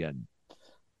prevail in the end.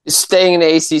 Staying in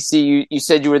the ACC, you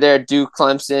said you were there at Duke,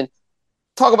 Clemson.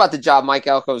 Talk about the job Mike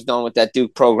Elko's done with that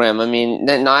Duke program. I mean,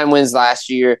 9 wins last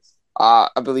year. I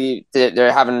believe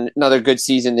they're having another good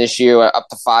season this year, up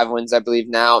to 5 wins, I believe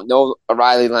now. No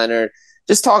Riley Leonard.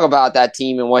 Just talk about that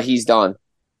team and what he's done.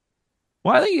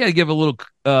 Well, I think you got to give a little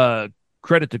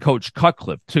credit to Coach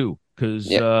Cutcliffe, too, because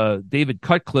David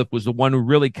Cutcliffe was the one who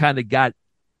really kind of got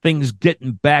things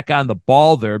getting back on the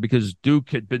ball there, because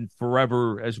Duke had been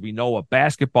forever, as we know, a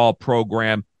basketball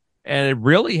program, and it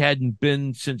really hadn't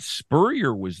been since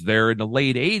Spurrier was there in the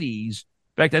late 80s.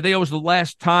 In fact, I think it was the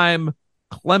last time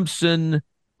Clemson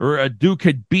or Duke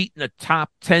had beaten a top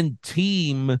 10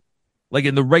 team like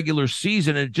in the regular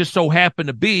season, and it just so happened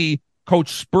to be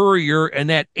Coach Spurrier and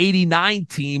that 89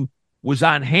 team was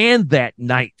on hand that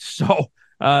night. So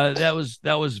that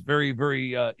was very,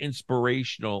 very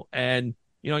inspirational. And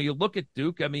you look at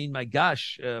Duke. I mean, my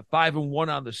gosh, 5-1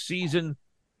 on the season.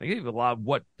 They gave a lot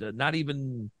of not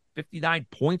even 59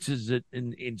 points is it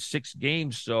in 6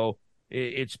 games. So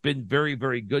it's been very,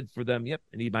 very good for them. Yep,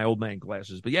 I need my old man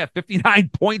glasses. But yeah, 59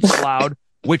 points allowed,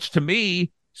 which to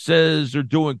me says they're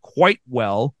doing quite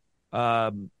well.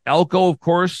 Elko, of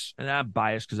course, and I'm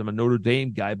biased because I'm a Notre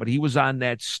Dame guy, but he was on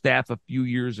that staff a few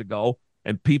years ago,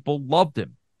 and people loved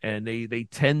him. And they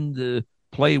tend to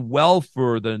play well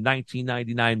for the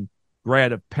 1999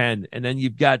 grad of Penn. And then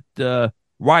you've got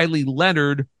Riley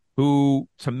Leonard, who,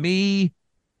 to me,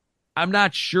 I'm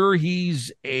not sure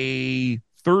he's a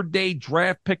third-day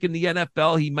draft pick in the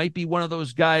NFL. He might be one of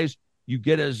those guys you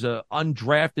get as an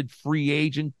undrafted free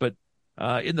agent, but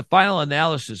in the final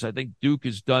analysis, I think Duke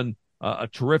has done a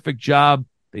terrific job.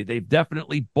 They've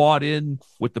definitely bought in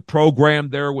with the program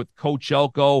there with Coach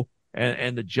Elko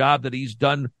and the job that he's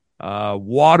done.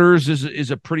 Waters is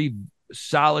a pretty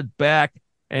solid back.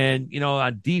 And,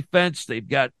 on defense, they've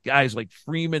got guys like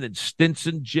Freeman and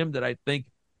Stinson, Jim, that I think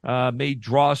may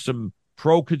draw some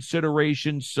pro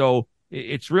consideration. So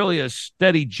it's really a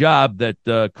steady job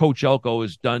that Coach Elko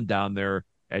has done down there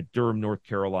at Durham, North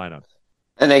Carolina.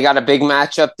 And they got a big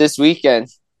matchup this weekend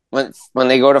when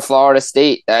they go to Florida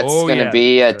State. That's going to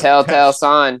be a telltale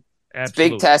sign. Absolutely. It's a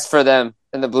big test for them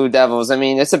and the Blue Devils. I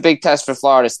mean, it's a big test for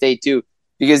Florida State, too,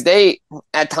 because they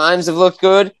at times have looked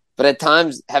good, but at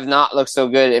times have not looked so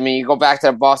good. I mean, you go back to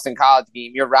the Boston College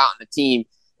game, you're routing the team,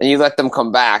 and you let them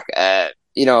come back.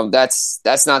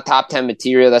 That's not top 10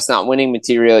 material. That's not winning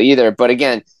material either. But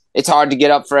again, it's hard to get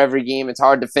up for every game. It's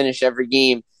hard to finish every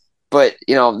game. But,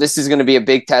 this is going to be a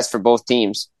big test for both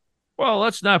teams. Well,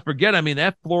 let's not forget,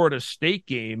 that Florida State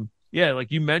game,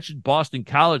 like you mentioned, Boston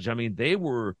College, they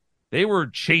were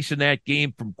chasing that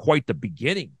game from quite the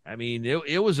beginning.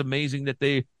 It was amazing that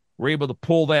they were able to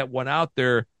pull that one out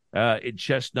there in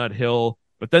Chestnut Hill.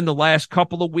 But then the last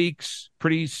couple of weeks,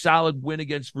 pretty solid win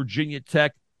against Virginia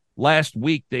Tech. Last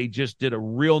week, they just did a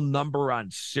real number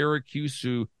on Syracuse,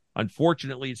 who,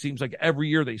 unfortunately, it seems like every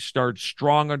year they start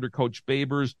strong under Coach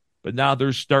Babers, but now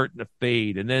they're starting to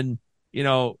fade. And then,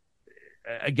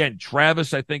 again,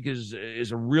 Travis, I think, is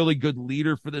a really good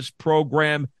leader for this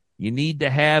program. You need to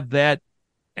have that.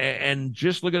 And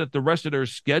just looking at the rest of their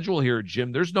schedule here,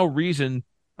 Jim, there's no reason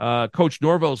Coach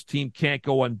Norvell's team can't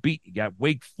go unbeaten. You got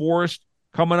Wake Forest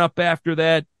coming up after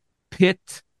that,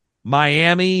 Pitt,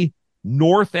 Miami,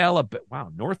 North Alabama.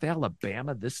 Wow, North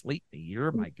Alabama this late in the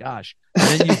year. My gosh.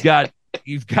 And then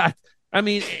you've got, I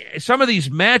mean, some of these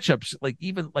matchups, like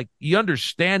even like you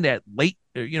understand that late,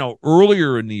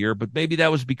 earlier in the year, but maybe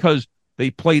that was because they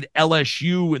played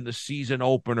LSU in the season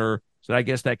opener. So I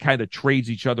guess that kind of trades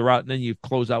each other out. And then you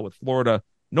close out with Florida.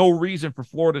 No reason for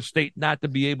Florida State not to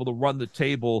be able to run the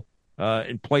table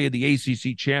and play in the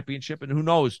ACC championship. And who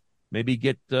knows, maybe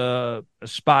get a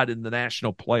spot in the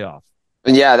national playoff.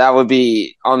 Yeah, that would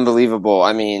be unbelievable.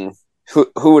 I mean,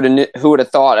 who would have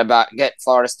thought about get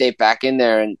Florida State back in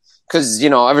there? And because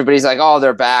everybody's like, oh,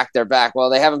 they're back. Well,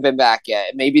 they haven't been back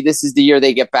yet. Maybe this is the year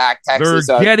they get back. Texas,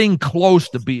 they're getting close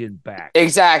to being back.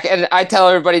 Exactly. And I tell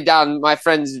everybody down, my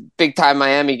friends, big time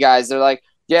Miami guys, they're like,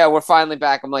 yeah, we're finally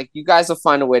back. I'm like, you guys will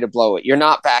find a way to blow it. You're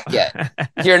not back yet.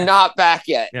 You're not back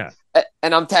yet. Yeah.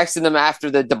 And I'm texting them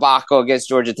after the debacle against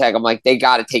Georgia Tech. I'm like, they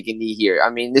got to take a knee here. I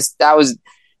mean,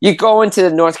 you go into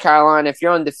North Carolina, if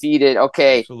you're undefeated,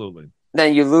 okay. Absolutely.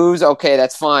 Then you lose, okay,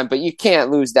 that's fine. But you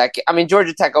can't lose that game. I mean,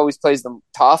 Georgia Tech always plays them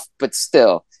tough, but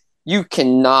still, you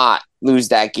cannot lose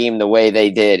that game the way they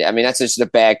did. I mean, that's just a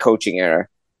bad coaching error.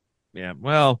 Yeah,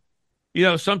 well,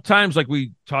 sometimes like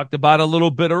we talked about a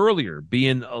little bit earlier,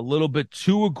 being a little bit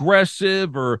too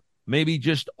aggressive or maybe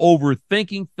just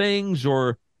overthinking things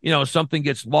or, something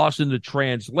gets lost in the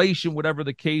translation, whatever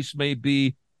the case may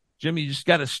be. Jim, you just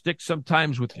got to stick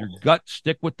sometimes with your gut,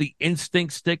 stick with the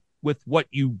instinct, stick with what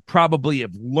you probably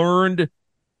have learned,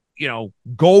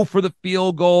 go for the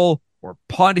field goal or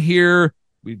punt here.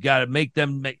 We've got to make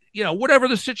them whatever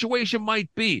the situation might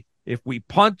be. If we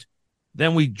punt,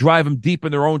 then we drive them deep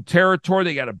in their own territory.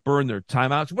 They got to burn their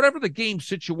timeouts. Whatever the game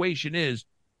situation is,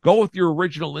 go with your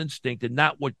original instinct and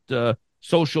not what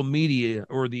social media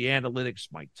or the analytics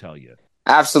might tell you.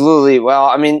 Absolutely. Well,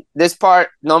 I mean, this part,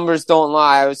 numbers don't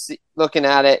lie. I was looking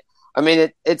at it. I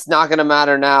mean, it's not going to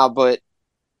matter now, but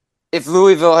if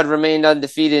Louisville had remained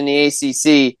undefeated in the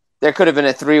ACC, there could have been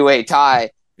a three-way tie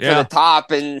for the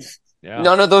top, and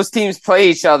none of those teams play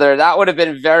each other. That would have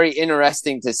been very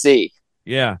interesting to see.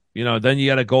 Yeah, then you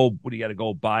got to go. What do you got to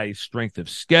go by? Strength of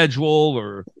schedule,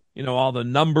 or all the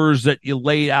numbers that you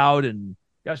laid out. And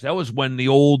gosh, that was when the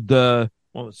old, well,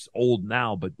 it's old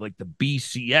now, but like the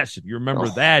BCS, if you remember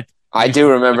that. I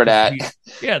do remember that.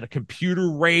 Yeah, the computer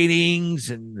ratings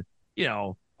and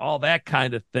all that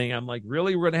kind of thing. I'm like,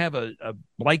 really, we're gonna have a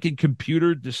blanket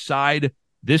computer decide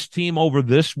this team over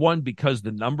this one because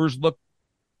the numbers look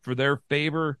for their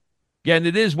favor. Again,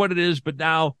 it is what it is, but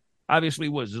now. Obviously,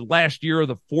 was last year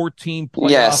the 14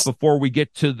 playoff before we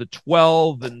get to the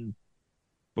 12, and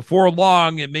before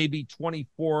long it may be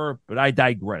 24. But I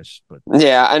digress. But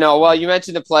yeah, I know. Well, you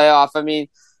mentioned the playoff. I mean,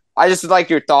 I just would like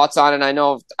your thoughts on it. I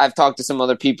know I've talked to some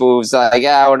other people who's like,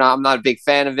 I'm not a big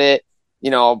fan of it.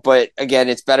 But again,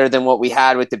 it's better than what we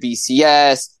had with the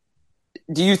BCS.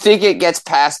 Do you think it gets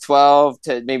past 12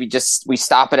 to maybe just we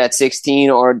stop it at 16,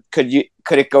 or could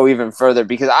it go even further?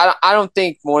 Because I don't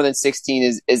think more than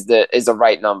 16 is the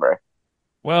right number.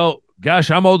 Well,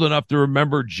 gosh, I'm old enough to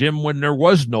remember, Jim, when there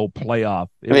was no playoff.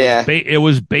 It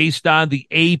was based on the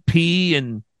AP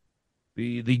and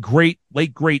the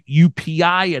late great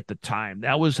UPI at the time.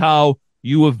 That was how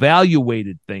you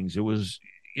evaluated things. It was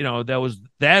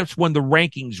that's when the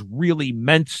rankings really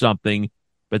meant something.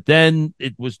 But then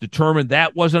it was determined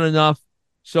that wasn't enough.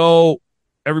 So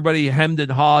everybody hemmed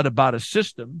and hawed about a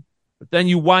system. But then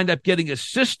you wind up getting a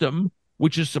system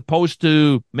which is supposed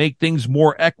to make things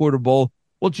more equitable.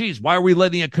 Well, geez, why are we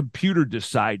letting a computer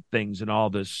decide things and all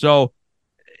this? So,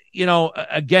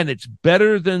 again, it's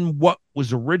better than what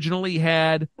was originally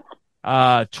had.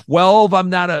 12, I'm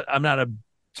not a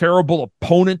terrible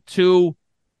opponent to.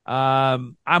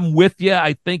 I'm with you.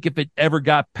 I think if it ever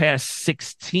got past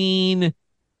 16,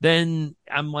 then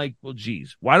I'm like, well,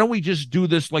 geez, why don't we just do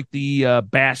this like the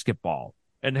basketball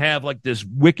and have like this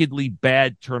wickedly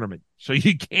bad tournament? So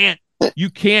you can't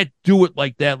do it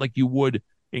like that, like you would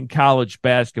in college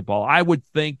basketball. I would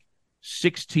think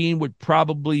 16 would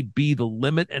probably be the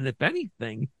limit. And if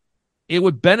anything, it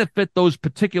would benefit those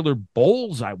particular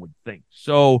bowls, I would think.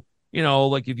 So,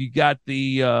 like if you got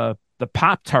the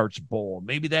Pop-Tarts Bowl,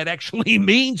 maybe that actually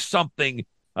means something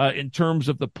in terms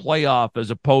of the playoff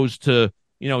as opposed to,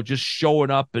 just showing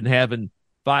up and having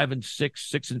 5 and 6,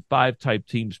 6 and 5 type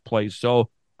teams play. So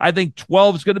I think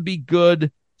 12 is going to be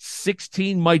good.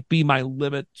 16 might be my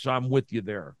limit. So I'm with you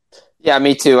there. Yeah,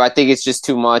 me too. I think it's just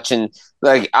too much. And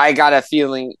I got a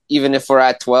feeling, even if we're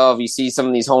at 12, you see some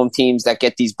of these home teams that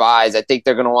get these buys. I think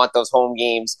they're going to want those home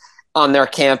games on their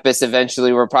campus.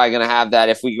 Eventually, we're probably going to have that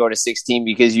if we go to 16,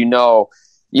 because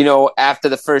after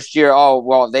the first year, oh,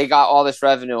 well, they got all this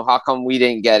revenue. How come we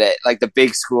didn't get it? Like the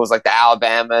big schools, like the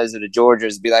Alabamas or the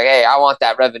Georgias, be like, hey, I want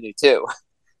that revenue too.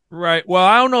 Right. Well,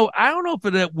 I don't know. I don't know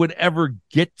if it would ever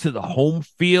get to the home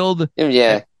field.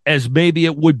 Yeah. As maybe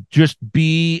it would just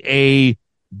be a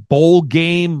bowl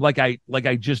game, like I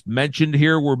just mentioned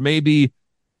here, where maybe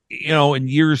in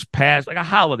years past, like a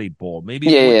Holiday Bowl, maybe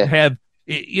it wouldn't have.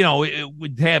 It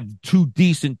would have two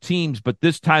decent teams, but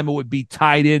this time it would be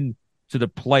tied in to the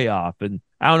playoff. And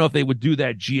I don't know if they would do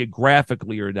that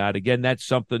geographically or not. Again, that's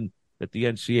something that the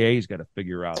NCAA's got to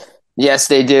figure out. Yes,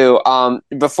 they do.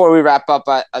 Before we wrap up,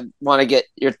 I want to get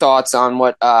your thoughts on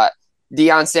what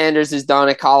Deion Sanders has done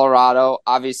at Colorado.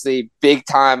 Obviously, big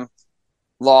time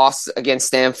loss against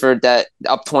Stanford, that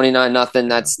up 29-0.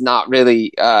 That's not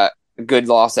really a good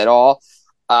loss at all.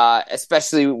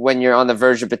 Especially when you're on the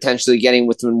verge of potentially getting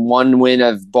within one win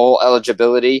of bowl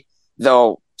eligibility,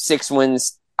 though 6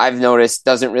 wins, I've noticed,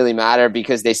 doesn't really matter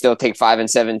because they still take 5 and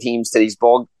 7 teams to these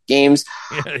bowl games.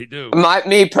 Yeah, they do.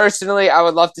 Me personally, I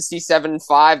would love to see 7 and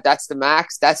 5. That's the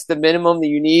max. That's the minimum that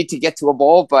you need to get to a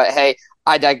bowl. But hey,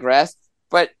 I digress.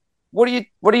 But what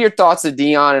are your thoughts of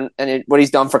Deion and what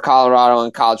he's done for Colorado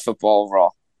and college football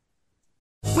overall?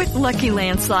 With Lucky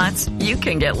Land Slots, you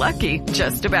can get lucky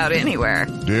just about anywhere.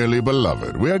 Dearly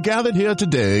beloved, we are gathered here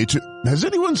today to... Has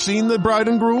anyone seen the bride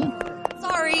and groom?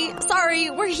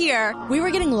 Sorry, we're here. We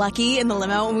were getting lucky in the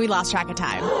limo and we lost track of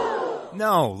time.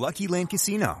 No, Lucky Land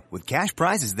Casino, with cash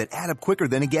prizes that add up quicker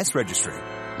than a guest registry.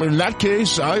 In that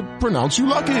case, I pronounce you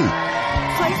lucky.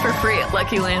 Play for free at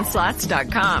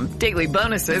LuckyLandSlots.com. Daily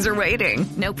bonuses are waiting.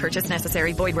 No purchase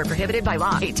necessary. Void where prohibited by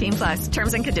law. 18+.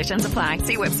 Terms and conditions apply.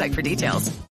 See website for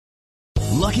details.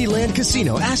 Lucky Land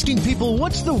Casino, asking people,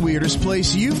 what's the weirdest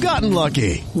place you've gotten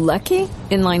lucky? Lucky?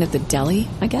 In line at the deli,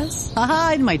 I guess?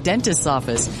 Aha, in my dentist's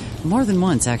office. More than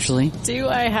once, actually. Do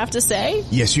I have to say?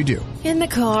 Yes, you do. In the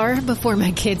car before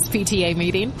my kids' PTA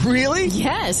meeting. Really?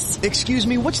 Yes. Excuse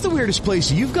me, what's the weirdest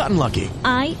place you've gotten lucky?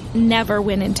 I never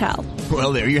win and tell.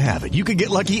 Well, there you have it. You can get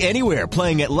lucky anywhere,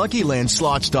 playing at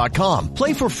LuckyLandSlots.com.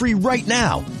 Play for free right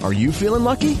now. Are you feeling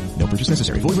lucky? No purchase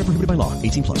necessary. Void where prohibited by law.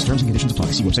 18+. Terms and conditions apply.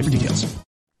 See website for details.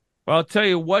 Well, I'll tell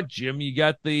you what, Jim, you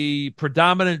got the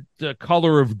predominant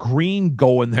color of green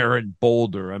going there in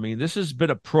Boulder. I mean, this has been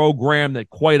a program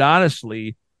that, quite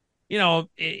honestly,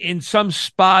 in some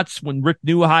spots when Rick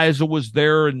Neuheisel was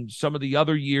there and some of the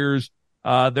other years,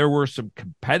 there were some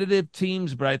competitive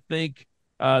teams, but I think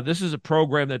this is a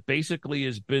program that basically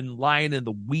has been lying in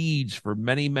the weeds for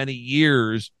many, many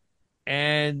years.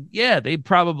 And, yeah, they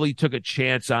probably took a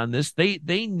chance on this. They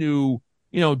knew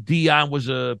Deion was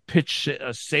a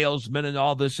salesman and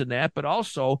all this and that, but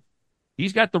also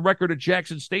he's got the record at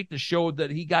Jackson State to show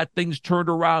that he got things turned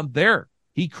around there.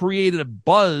 He created a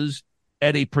buzz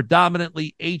at a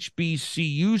predominantly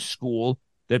HBCU school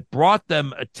that brought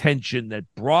them attention, that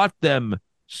brought them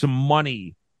some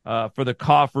money for the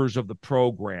coffers of the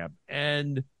program.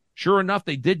 And sure enough,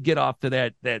 they did get off to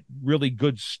that really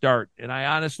good start. And I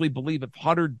honestly believe if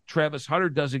Travis Hunter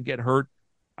doesn't get hurt,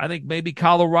 I think maybe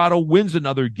Colorado wins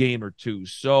another game or two.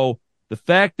 So the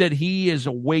fact that he has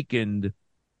awakened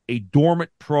a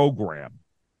dormant program,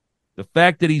 the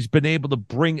fact that he's been able to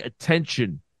bring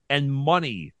attention and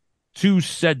money to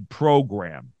said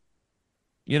program,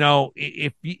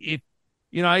 if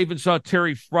I even saw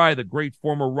Terry Fry, the great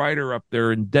former writer up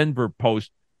there in Denver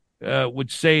Post, would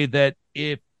say that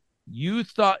if you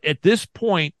thought at this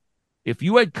point, if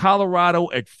you had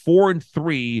Colorado at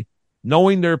 4-3,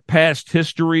 knowing their past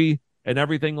history and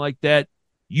everything like that,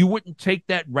 you wouldn't take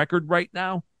that record right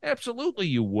now? Absolutely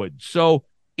you would. So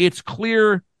it's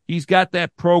clear he's got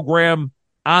that program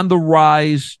on the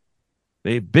rise.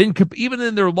 They've been, even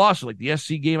in their loss, like the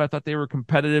SC game, I thought they were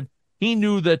competitive. He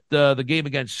knew that the game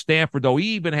against Stanford, though, he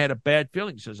even had a bad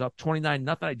feeling. He says, up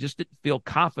 29-0. I just didn't feel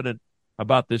confident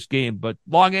about this game. But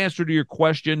long answer to your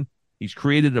question, he's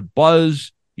created a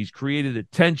buzz. He's created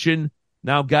attention.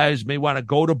 Now guys may want to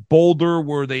go to Boulder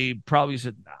where they probably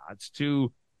said, nah, it's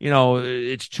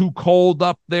too cold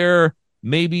up there.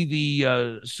 Maybe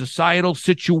the societal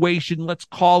situation, let's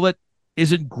call it,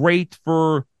 isn't great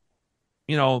for,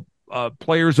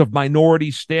 players of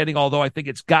minority standing, although I think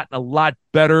it's gotten a lot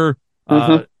better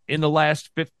in the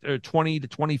last 20 to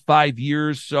 25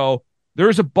 years. So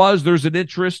there's a buzz, there's an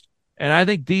interest, and I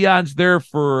think Deion's there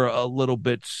for a little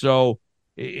bit. So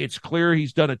it's clear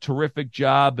he's done a terrific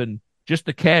job, and just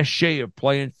the cachet of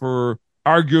playing for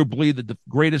arguably the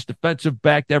greatest defensive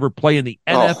back to ever play in the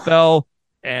NFL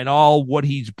and all what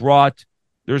he's brought.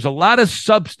 There's a lot of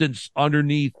substance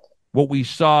underneath what we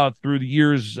saw through the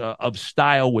years of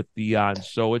style with Deion.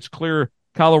 So it's clear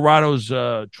Colorado's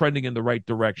trending in the right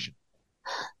direction.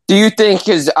 Do you think,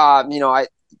 because,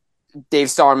 Dave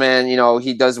Starman,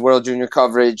 he does World Junior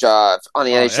coverage on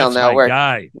the NHL Network.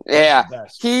 My guy. Yeah.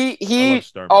 He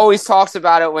always talks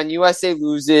about it when USA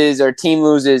loses or team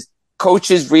loses,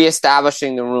 coaches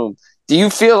reestablishing the room. Do you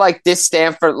feel like this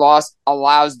Stanford loss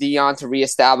allows Deion to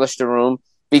reestablish the room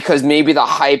because maybe the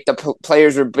hype, the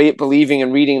players are believing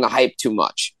and reading the hype too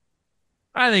much?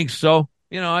 I think so.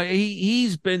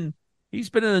 He's been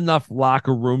in enough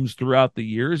locker rooms throughout the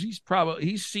years.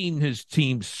 He's seen his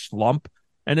team slump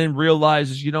and then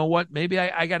realizes, you know what, maybe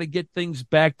I got to get things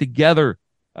back together.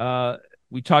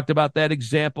 We talked about that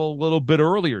example a little bit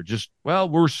earlier.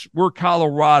 We're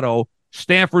Colorado.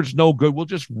 Stanford's no good. We'll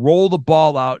just roll the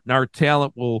ball out and our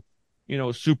talent will,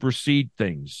 supersede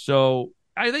things. So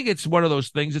I think it's one of those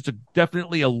things. It's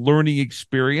definitely a learning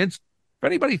experience. If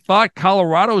anybody thought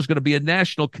Colorado was going to be a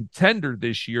national contender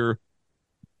this year,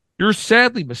 you're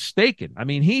sadly mistaken. I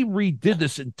mean, he redid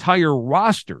this entire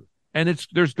roster, and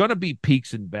there's going to be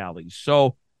peaks and valleys.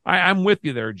 So I'm with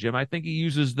you there, Jim. I think he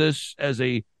uses this as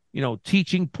a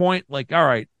teaching point. Like, all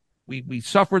right, we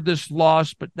suffered this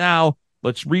loss, but now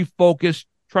let's refocus,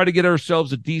 try to get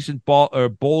ourselves a decent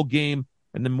bowl game,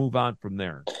 and then move on from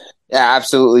there. Yeah,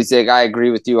 absolutely, Zig. I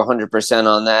agree with you 100%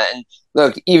 on that. And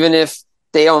look, even if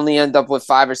they only end up with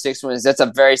 5 or 6 wins, that's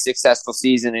a very successful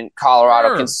season in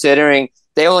Colorado, considering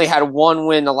they only had one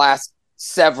win the last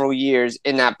several years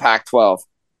in that Pac-12.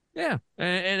 Yeah,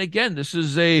 and again, this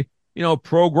is a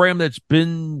program that's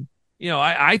been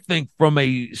I think from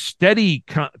a steady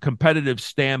competitive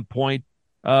standpoint,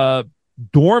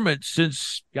 dormant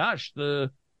since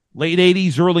the late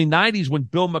 80s, early 90s when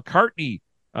Bill McCartney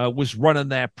was running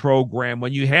that program,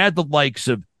 when you had the likes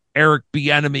of Eric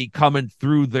Bieniemy coming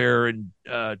through there and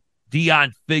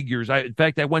Deion Figures. In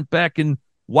fact, I went back and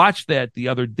watched that the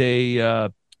other day,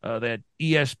 that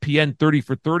ESPN 30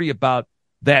 for 30 about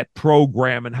that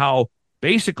program and how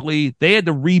basically they had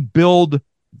to rebuild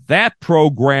that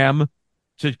program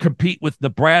to compete with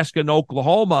Nebraska and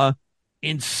Oklahoma.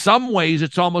 In some ways,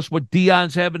 it's almost what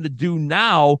Deion's having to do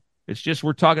now. It's just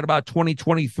we're talking about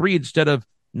 2023 instead of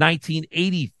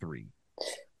 1983.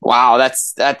 Wow,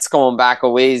 that's going back a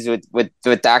ways with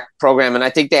that program, and I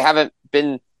think they haven't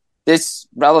been this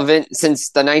relevant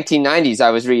since the 1990s. I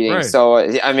was reading, right. So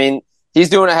I mean, he's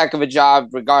doing a heck of a job.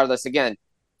 Regardless, again,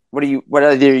 whether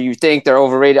you think they're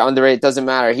overrated, underrated, doesn't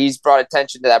matter. He's brought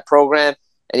attention to that program,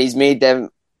 and he's made them.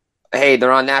 Hey,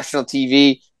 they're on national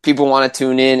TV. People want to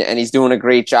tune in, and he's doing a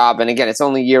great job. And again, it's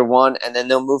only year one, and then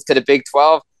they'll move to the Big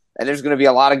 12, and there's going to be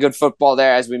a lot of good football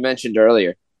there, as we mentioned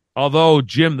earlier. Although,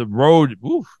 Jim, the road,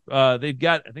 I think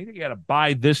they got a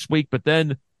bye this week, but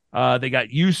then they got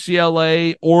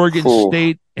UCLA, Oregon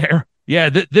State. Yeah,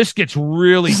 this gets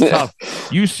really tough.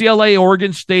 UCLA,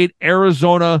 Oregon State,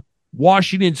 Arizona,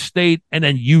 Washington State, and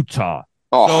then Utah.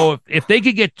 So if they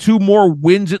could get 2 more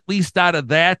wins at least out of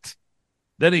that,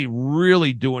 then he's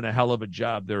really doing a hell of a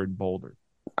job there in Boulder.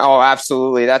 Oh,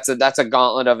 absolutely. That's a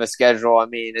gauntlet of a schedule. I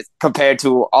mean, it's compared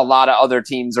to a lot of other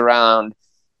teams around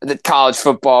the college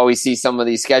football, we see some of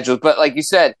these schedules. But like you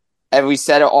said, and we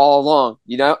said it all along,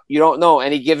 you don't know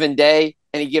any given day,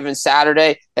 any given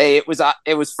Saturday. Hey, it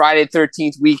was Friday the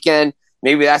 13th weekend.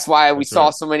 Maybe that's why we saw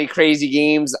so many crazy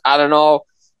games. I don't know.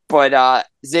 But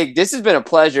Zig, this has been a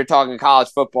pleasure talking college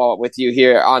football with you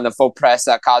here on the Full Press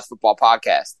College Football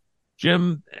Podcast.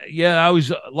 Jim, yeah, I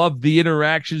always love the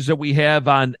interactions that we have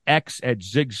on X at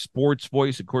Zig Sports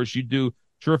Voice. Of course, you do a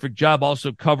terrific job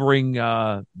also covering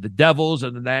the Devils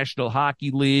and the National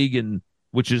Hockey League, and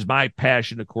which is my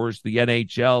passion, of course, the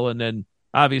NHL, and then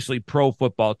obviously pro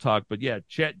football talk. But yeah,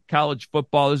 chat college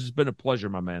football. This has been a pleasure,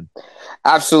 my man.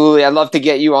 Absolutely. I'd love to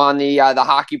get you on the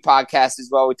hockey podcast as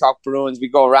well. We talk Bruins. We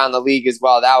go around the league as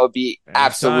well. That would be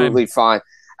absolutely fun.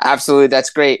 Absolutely. That's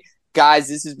great. Guys,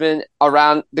 this has been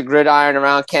Around the Gridiron,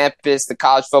 Around Campus, the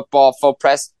College Football Full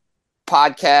Press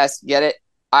Podcast. Get it?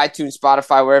 iTunes,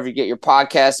 Spotify, wherever you get your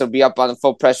podcasts. It'll be up on the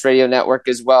Full Press Radio Network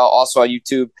as well, also on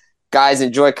YouTube. Guys,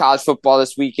 enjoy college football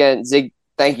this weekend. Zig,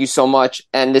 thank you so much.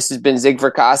 And this has been Zig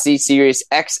Fracassi, Sirius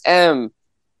XM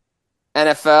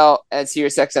NFL and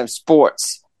Sirius XM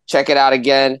Sports. Check it out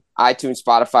again. iTunes,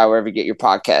 Spotify, wherever you get your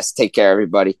podcasts. Take care,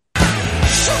 everybody.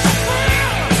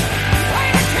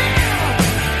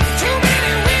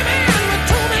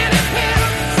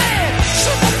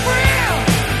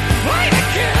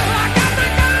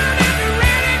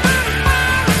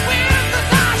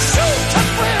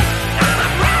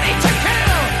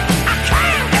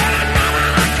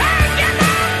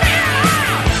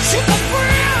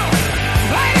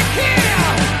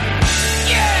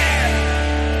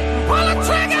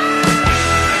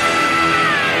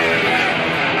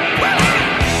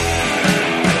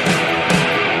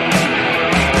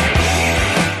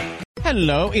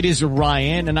 Hello, it is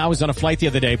Ryan, and I was on a flight the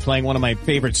other day playing one of my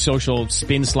favorite social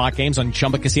spin slot games on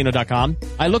ChumbaCasino.com.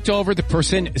 I looked over at the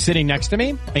person sitting next to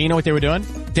me, and you know what they were doing?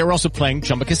 They were also playing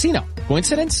Chumba Casino.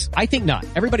 Coincidence? I think not.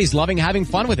 Everybody's loving having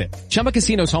fun with it. Chumba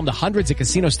Casino is home to hundreds of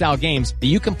casino-style games that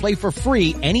you can play for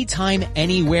free anytime,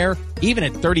 anywhere, even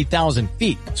at 30,000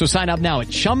 feet. So sign up now at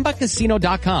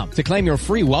ChumbaCasino.com to claim your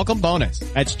free welcome bonus.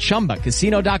 That's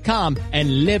ChumbaCasino.com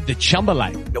and live the Chumba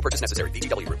life. No purchase necessary.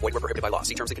 VGW. Void where prohibited by law.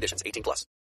 See terms and conditions. 18+.